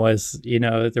strange thing was,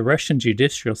 the Russian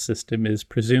judicial system is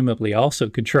presumably also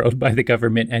controlled by the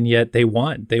government, and yet they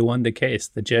won. They won the case.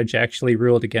 The judge actually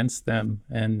ruled against them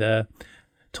and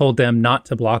told them not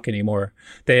to block anymore.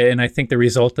 And I think the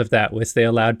result of that was they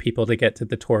allowed people to get to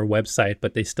the Tor website,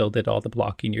 but they still did all the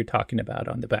blocking you're talking about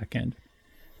on the back end.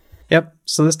 Yep.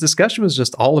 So this discussion was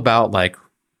just all about like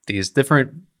these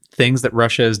different things that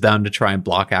Russia has done to try and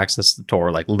block access to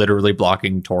Tor, like literally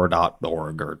blocking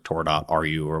Tor.org or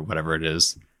Tor.ru or whatever it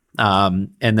is. And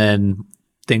then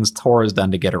things Tor has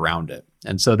done to get around it.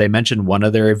 And so they mentioned one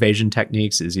of their evasion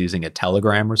techniques is using a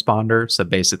Telegram responder. So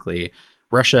basically,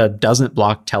 Russia doesn't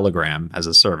block Telegram as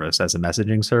a service, as a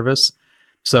messaging service.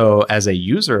 So as a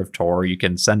user of Tor, you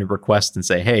can send a request and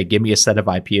say, hey, give me a set of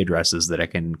IP addresses that I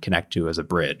can connect to as a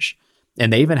bridge.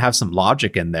 And they even have some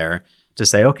logic in there to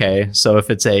say, okay, so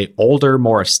if it's a older,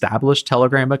 more established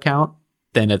Telegram account,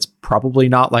 then it's probably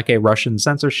not like a Russian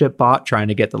censorship bot trying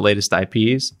to get the latest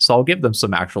IPs. So I'll give them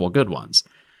some actual good ones.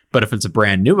 But if it's a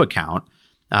brand new account,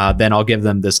 then I'll give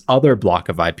them this other block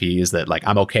of IPs that, like,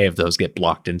 I'm okay if those get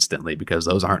blocked instantly because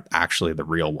those aren't actually the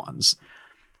real ones.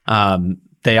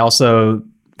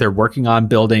 They're working on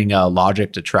building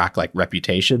logic to track like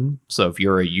reputation. So if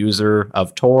you're a user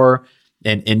of Tor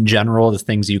and in general, the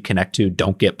things you connect to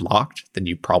don't get blocked, then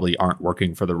you probably aren't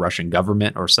working for the Russian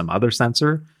government or some other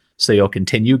censor. So you'll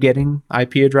continue getting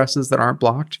IP addresses that aren't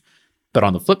blocked. But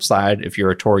on the flip side, if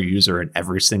you're a Tor user and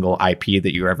every single IP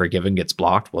that you're ever given gets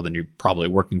blocked, well, then you're probably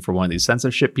working for one of these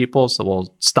censorship people. So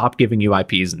we'll stop giving you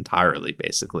IPs entirely,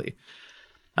 basically.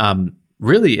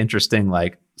 Really interesting,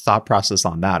 like, thought process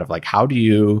on that of like, how do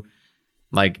you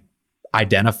like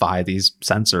identify these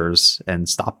sensors and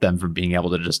stop them from being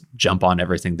able to just jump on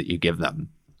everything that you give them?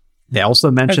 They also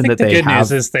mentioned that the good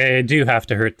news is they do have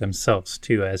to hurt themselves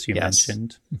too, as you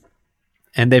mentioned.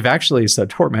 And they've actually, so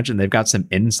Tor mentioned they've got some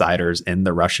insiders in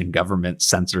the Russian government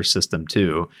censor system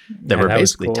too, that were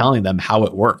basically telling them how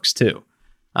it works too.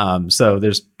 So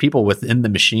there's people within the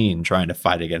machine trying to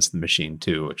fight against the machine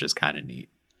too, which is kind of neat.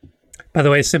 By the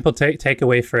way, simple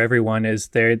takeaway for everyone is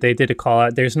they did a call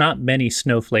out. There's not many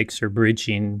snowflakes or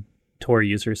bridging Tor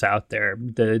users out there.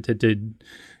 To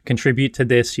contribute to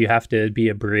this, you have to be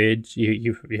a bridge.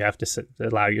 You have to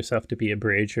allow yourself to be a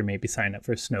bridge, or maybe sign up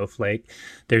for Snowflake.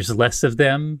 There's less of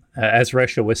them. As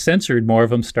Russia was censored, more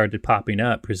of them started popping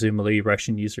up, presumably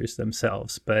Russian users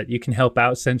themselves. But you can help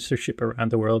out censorship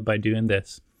around the world by doing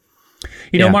this.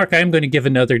 You know, Mark, I'm going to give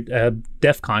another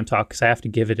DEF CON talk because I have to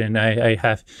give it, and I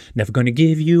have never going to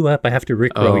give you up. I have to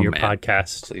rickroll your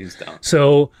podcast. Please don't.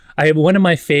 So one of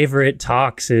my favorite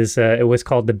talks is it was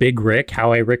called The Big Rick,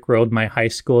 How I Rickrolled My High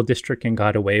School District and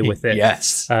Got Away with It.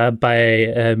 Yes.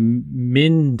 By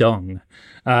Min Dong.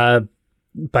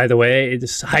 By the way,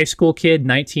 this high school kid,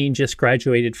 19, just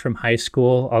graduated from high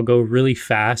school. I'll go really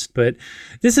fast, but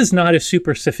this is not a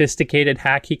super sophisticated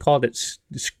hack. He called it,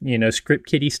 script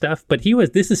kiddie stuff, but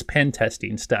this is pen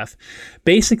testing stuff.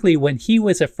 Basically, when he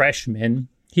was a freshman,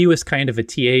 he was kind of a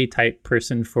TA type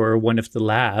person for one of the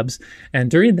labs. And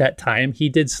during that time, he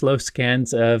did slow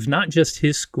scans of not just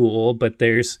his school, but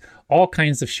there's all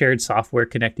kinds of shared software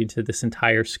connecting to this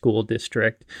entire school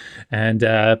district. And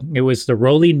it was the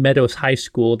Rolling Meadows High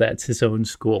School. That's his own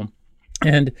school.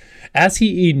 And as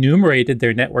he enumerated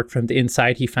their network from the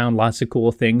inside, he found lots of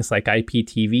cool things like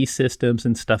IPTV systems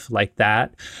and stuff like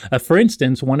that. For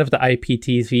instance, one of the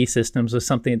IPTV systems was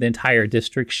something the entire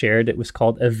district shared. It was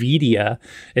called Avidia.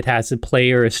 It has a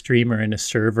player, a streamer, and a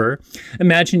server.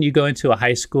 Imagine you go into a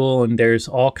high school and there's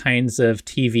all kinds of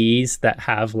TVs that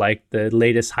have like the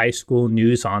latest high school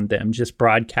news on them, just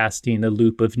broadcasting a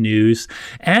loop of news,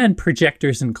 and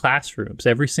projectors in classrooms.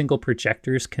 Every single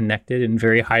projector is connected and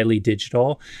very highly digital.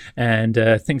 And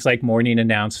things like morning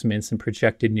announcements and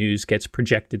projected news gets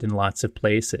projected in lots of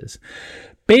places.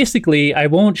 Basically, I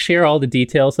won't share all the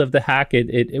details of the hack.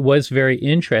 It was very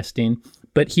interesting.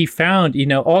 But he found,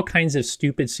 all kinds of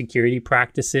stupid security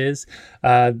practices.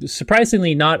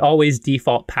 Surprisingly, not always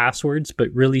default passwords, but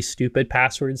really stupid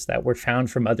passwords that were found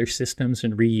from other systems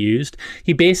and reused.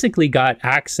 He basically got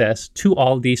access to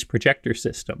all these projector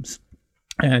systems.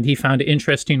 And he found an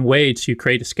interesting way to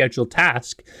create a scheduled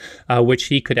task, which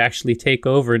he could actually take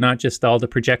over, not just all the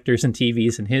projectors and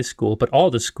TVs in his school, but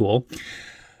all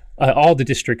the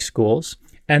district schools.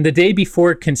 And the day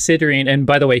before considering, and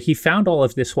by the way, he found all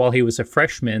of this while he was a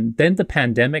freshman. Then the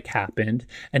pandemic happened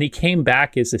and he came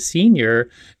back as a senior,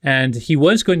 and he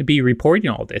was going to be reporting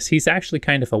all this. He's actually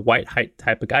kind of a white hat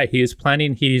type of guy.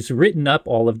 He's written up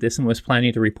all of this and was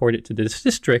planning to report it to this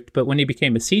district. But when he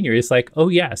became a senior, he's like, oh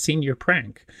yeah, senior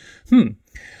prank.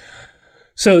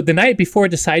 So the night before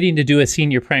deciding to do a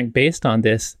senior prank based on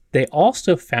this, they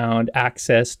also found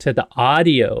access to the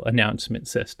audio announcement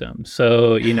system.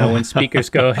 So, when speakers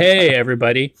go, hey,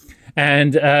 everybody.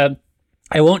 And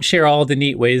I won't share all the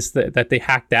neat ways that they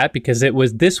hacked that, because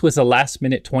this was a last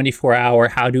minute 24-hour,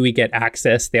 how do we get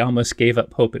access? They almost gave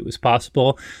up hope it was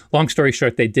possible. Long story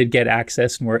short, they did get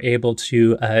access and were able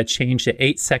to change the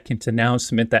 8-second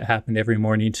announcement that happened every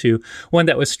morning to one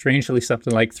that was strangely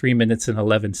something like 3 minutes and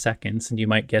 11 seconds. And you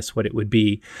might guess what it would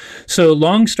be. So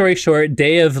long story short,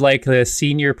 day of like the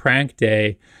senior prank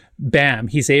day, bam,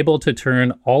 he's able to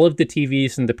turn all of the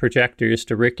TVs and the projectors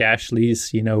to Rick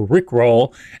Ashley's,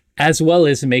 Rickroll, as well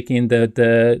as making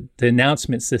the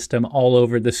announcement system all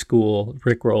over the school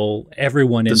Rickroll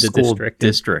everyone in the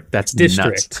district. That's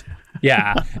nuts.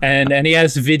 Yeah. And he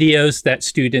has videos that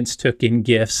students took in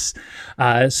gifts.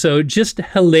 So just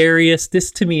hilarious. This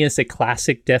to me is a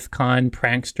classic DEF CON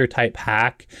prankster type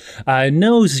hack.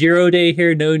 No 0 day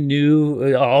here, no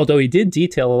new, although he did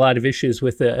detail a lot of issues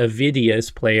with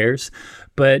Avidia's players,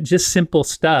 but just simple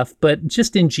stuff, but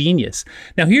just ingenious.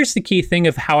 Now, here's the key thing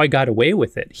of how I got away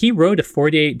with it. He wrote a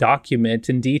 48 document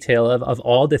in detail of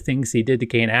all the things he did to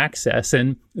gain access,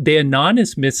 and they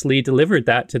anonymously delivered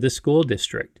that to the school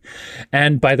district.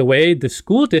 And by the way, the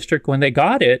school district, when they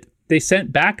got it, they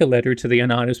sent back a letter to the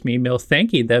anonymous email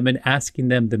thanking them and asking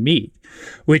them to meet,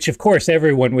 which of course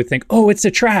everyone would think, oh, it's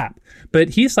a trap. But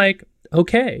he's like,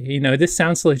 okay, this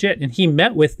sounds legit. And he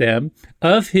met with them.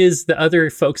 Of the other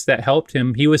folks that helped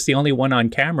him, he was the only one on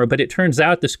camera. But it turns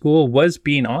out the school was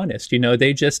being honest.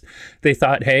 They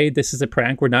thought, hey, this is a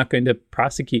prank we're not going to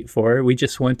prosecute for. We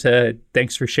just want to,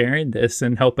 thanks for sharing this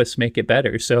and help us make it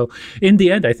better. So in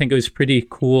the end, I think it was pretty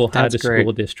cool how the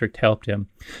school district helped him.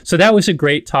 So that was a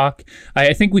great talk.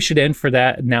 I think we should end for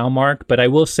that now, Mark. But I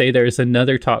will say there's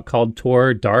another talk called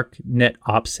Tor Darknet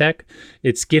OPSEC.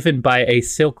 It's given by a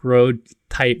Silk Road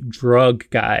type drug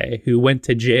guy who went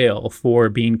to jail for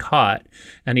being caught,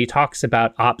 and he talks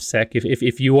about OPSEC.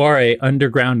 If you are a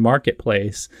underground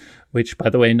marketplace, which by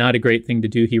the way, not a great thing to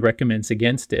do, he recommends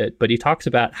against it, but he talks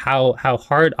about how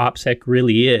hard OPSEC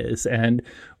really is and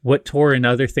what Tor and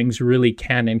other things really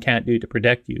can and can't do to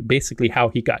protect you, basically how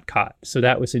he got caught. So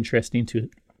that was interesting too,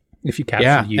 if you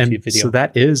capture the YouTube video. So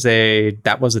that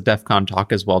was a DEF CON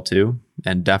talk as well too.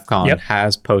 And DEF CON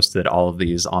has posted all of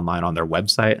these online on their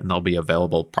website, and they'll be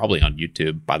available probably on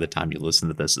YouTube by the time you listen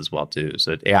to this as well too.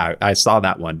 So yeah, I saw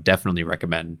that one. Definitely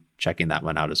recommend checking that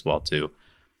one out as well too.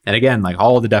 And again, like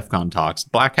all of the DEF CON talks,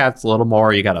 Black Hat's a little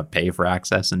more, you got to pay for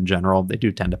access in general. They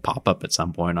do tend to pop up at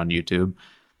some point on YouTube.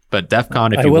 But DEF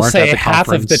CON, if you weren't at the conference... I will say half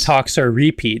of the talks are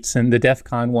repeats, and the DEF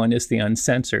CON one is the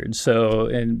uncensored. So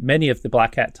in many of the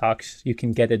Black Hat talks, you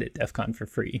can get it at DEF CON for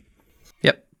free.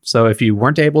 Yep. So if you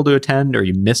weren't able to attend or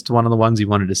you missed one of the ones you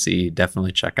wanted to see,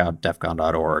 definitely check out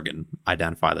defcon.org and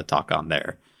identify the talk on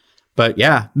there. But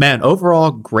yeah, man,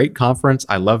 overall, great conference.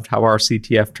 I loved how our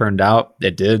CTF turned out.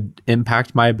 It did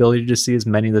impact my ability to see as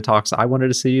many of the talks I wanted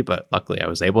to see, but luckily I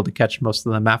was able to catch most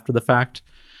of them after the fact.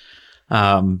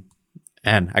 And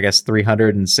I guess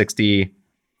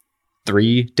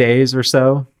 363 days or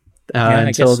so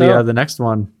until the next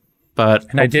one. But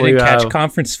I didn't catch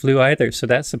Conference Flu either, so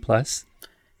that's a plus.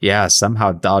 Yeah,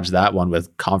 somehow dodged that one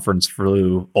with Conference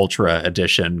Flu Ultra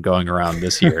Edition going around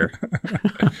this year.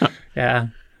 Yeah.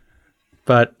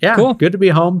 But yeah, cool. Good to be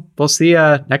home. We'll see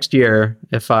next year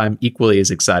if I'm equally as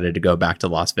excited to go back to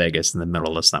Las Vegas in the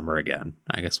middle of summer again.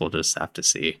 I guess we'll just have to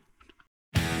see.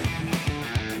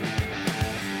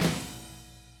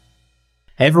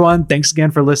 Hey everyone, thanks again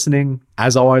for listening.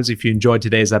 As always, if you enjoyed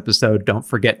today's episode, don't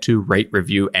forget to rate,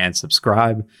 review, and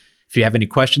subscribe. If you have any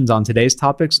questions on today's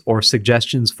topics or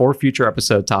suggestions for future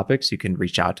episode topics, you can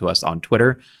reach out to us on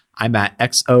Twitter. I'm at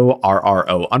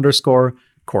XORRO_.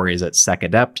 Corey is at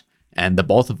SecAdept, and the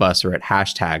both of us are at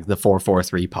hashtag the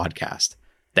 443 podcast.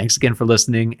 Thanks again for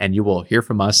listening, and you will hear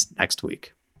from us next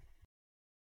week.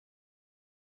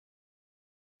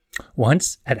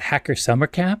 Once at Hacker Summer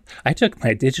Camp, I took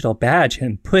my digital badge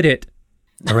and put it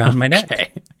around my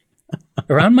neck.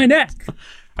 Around my neck.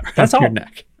 That's all. Your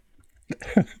neck.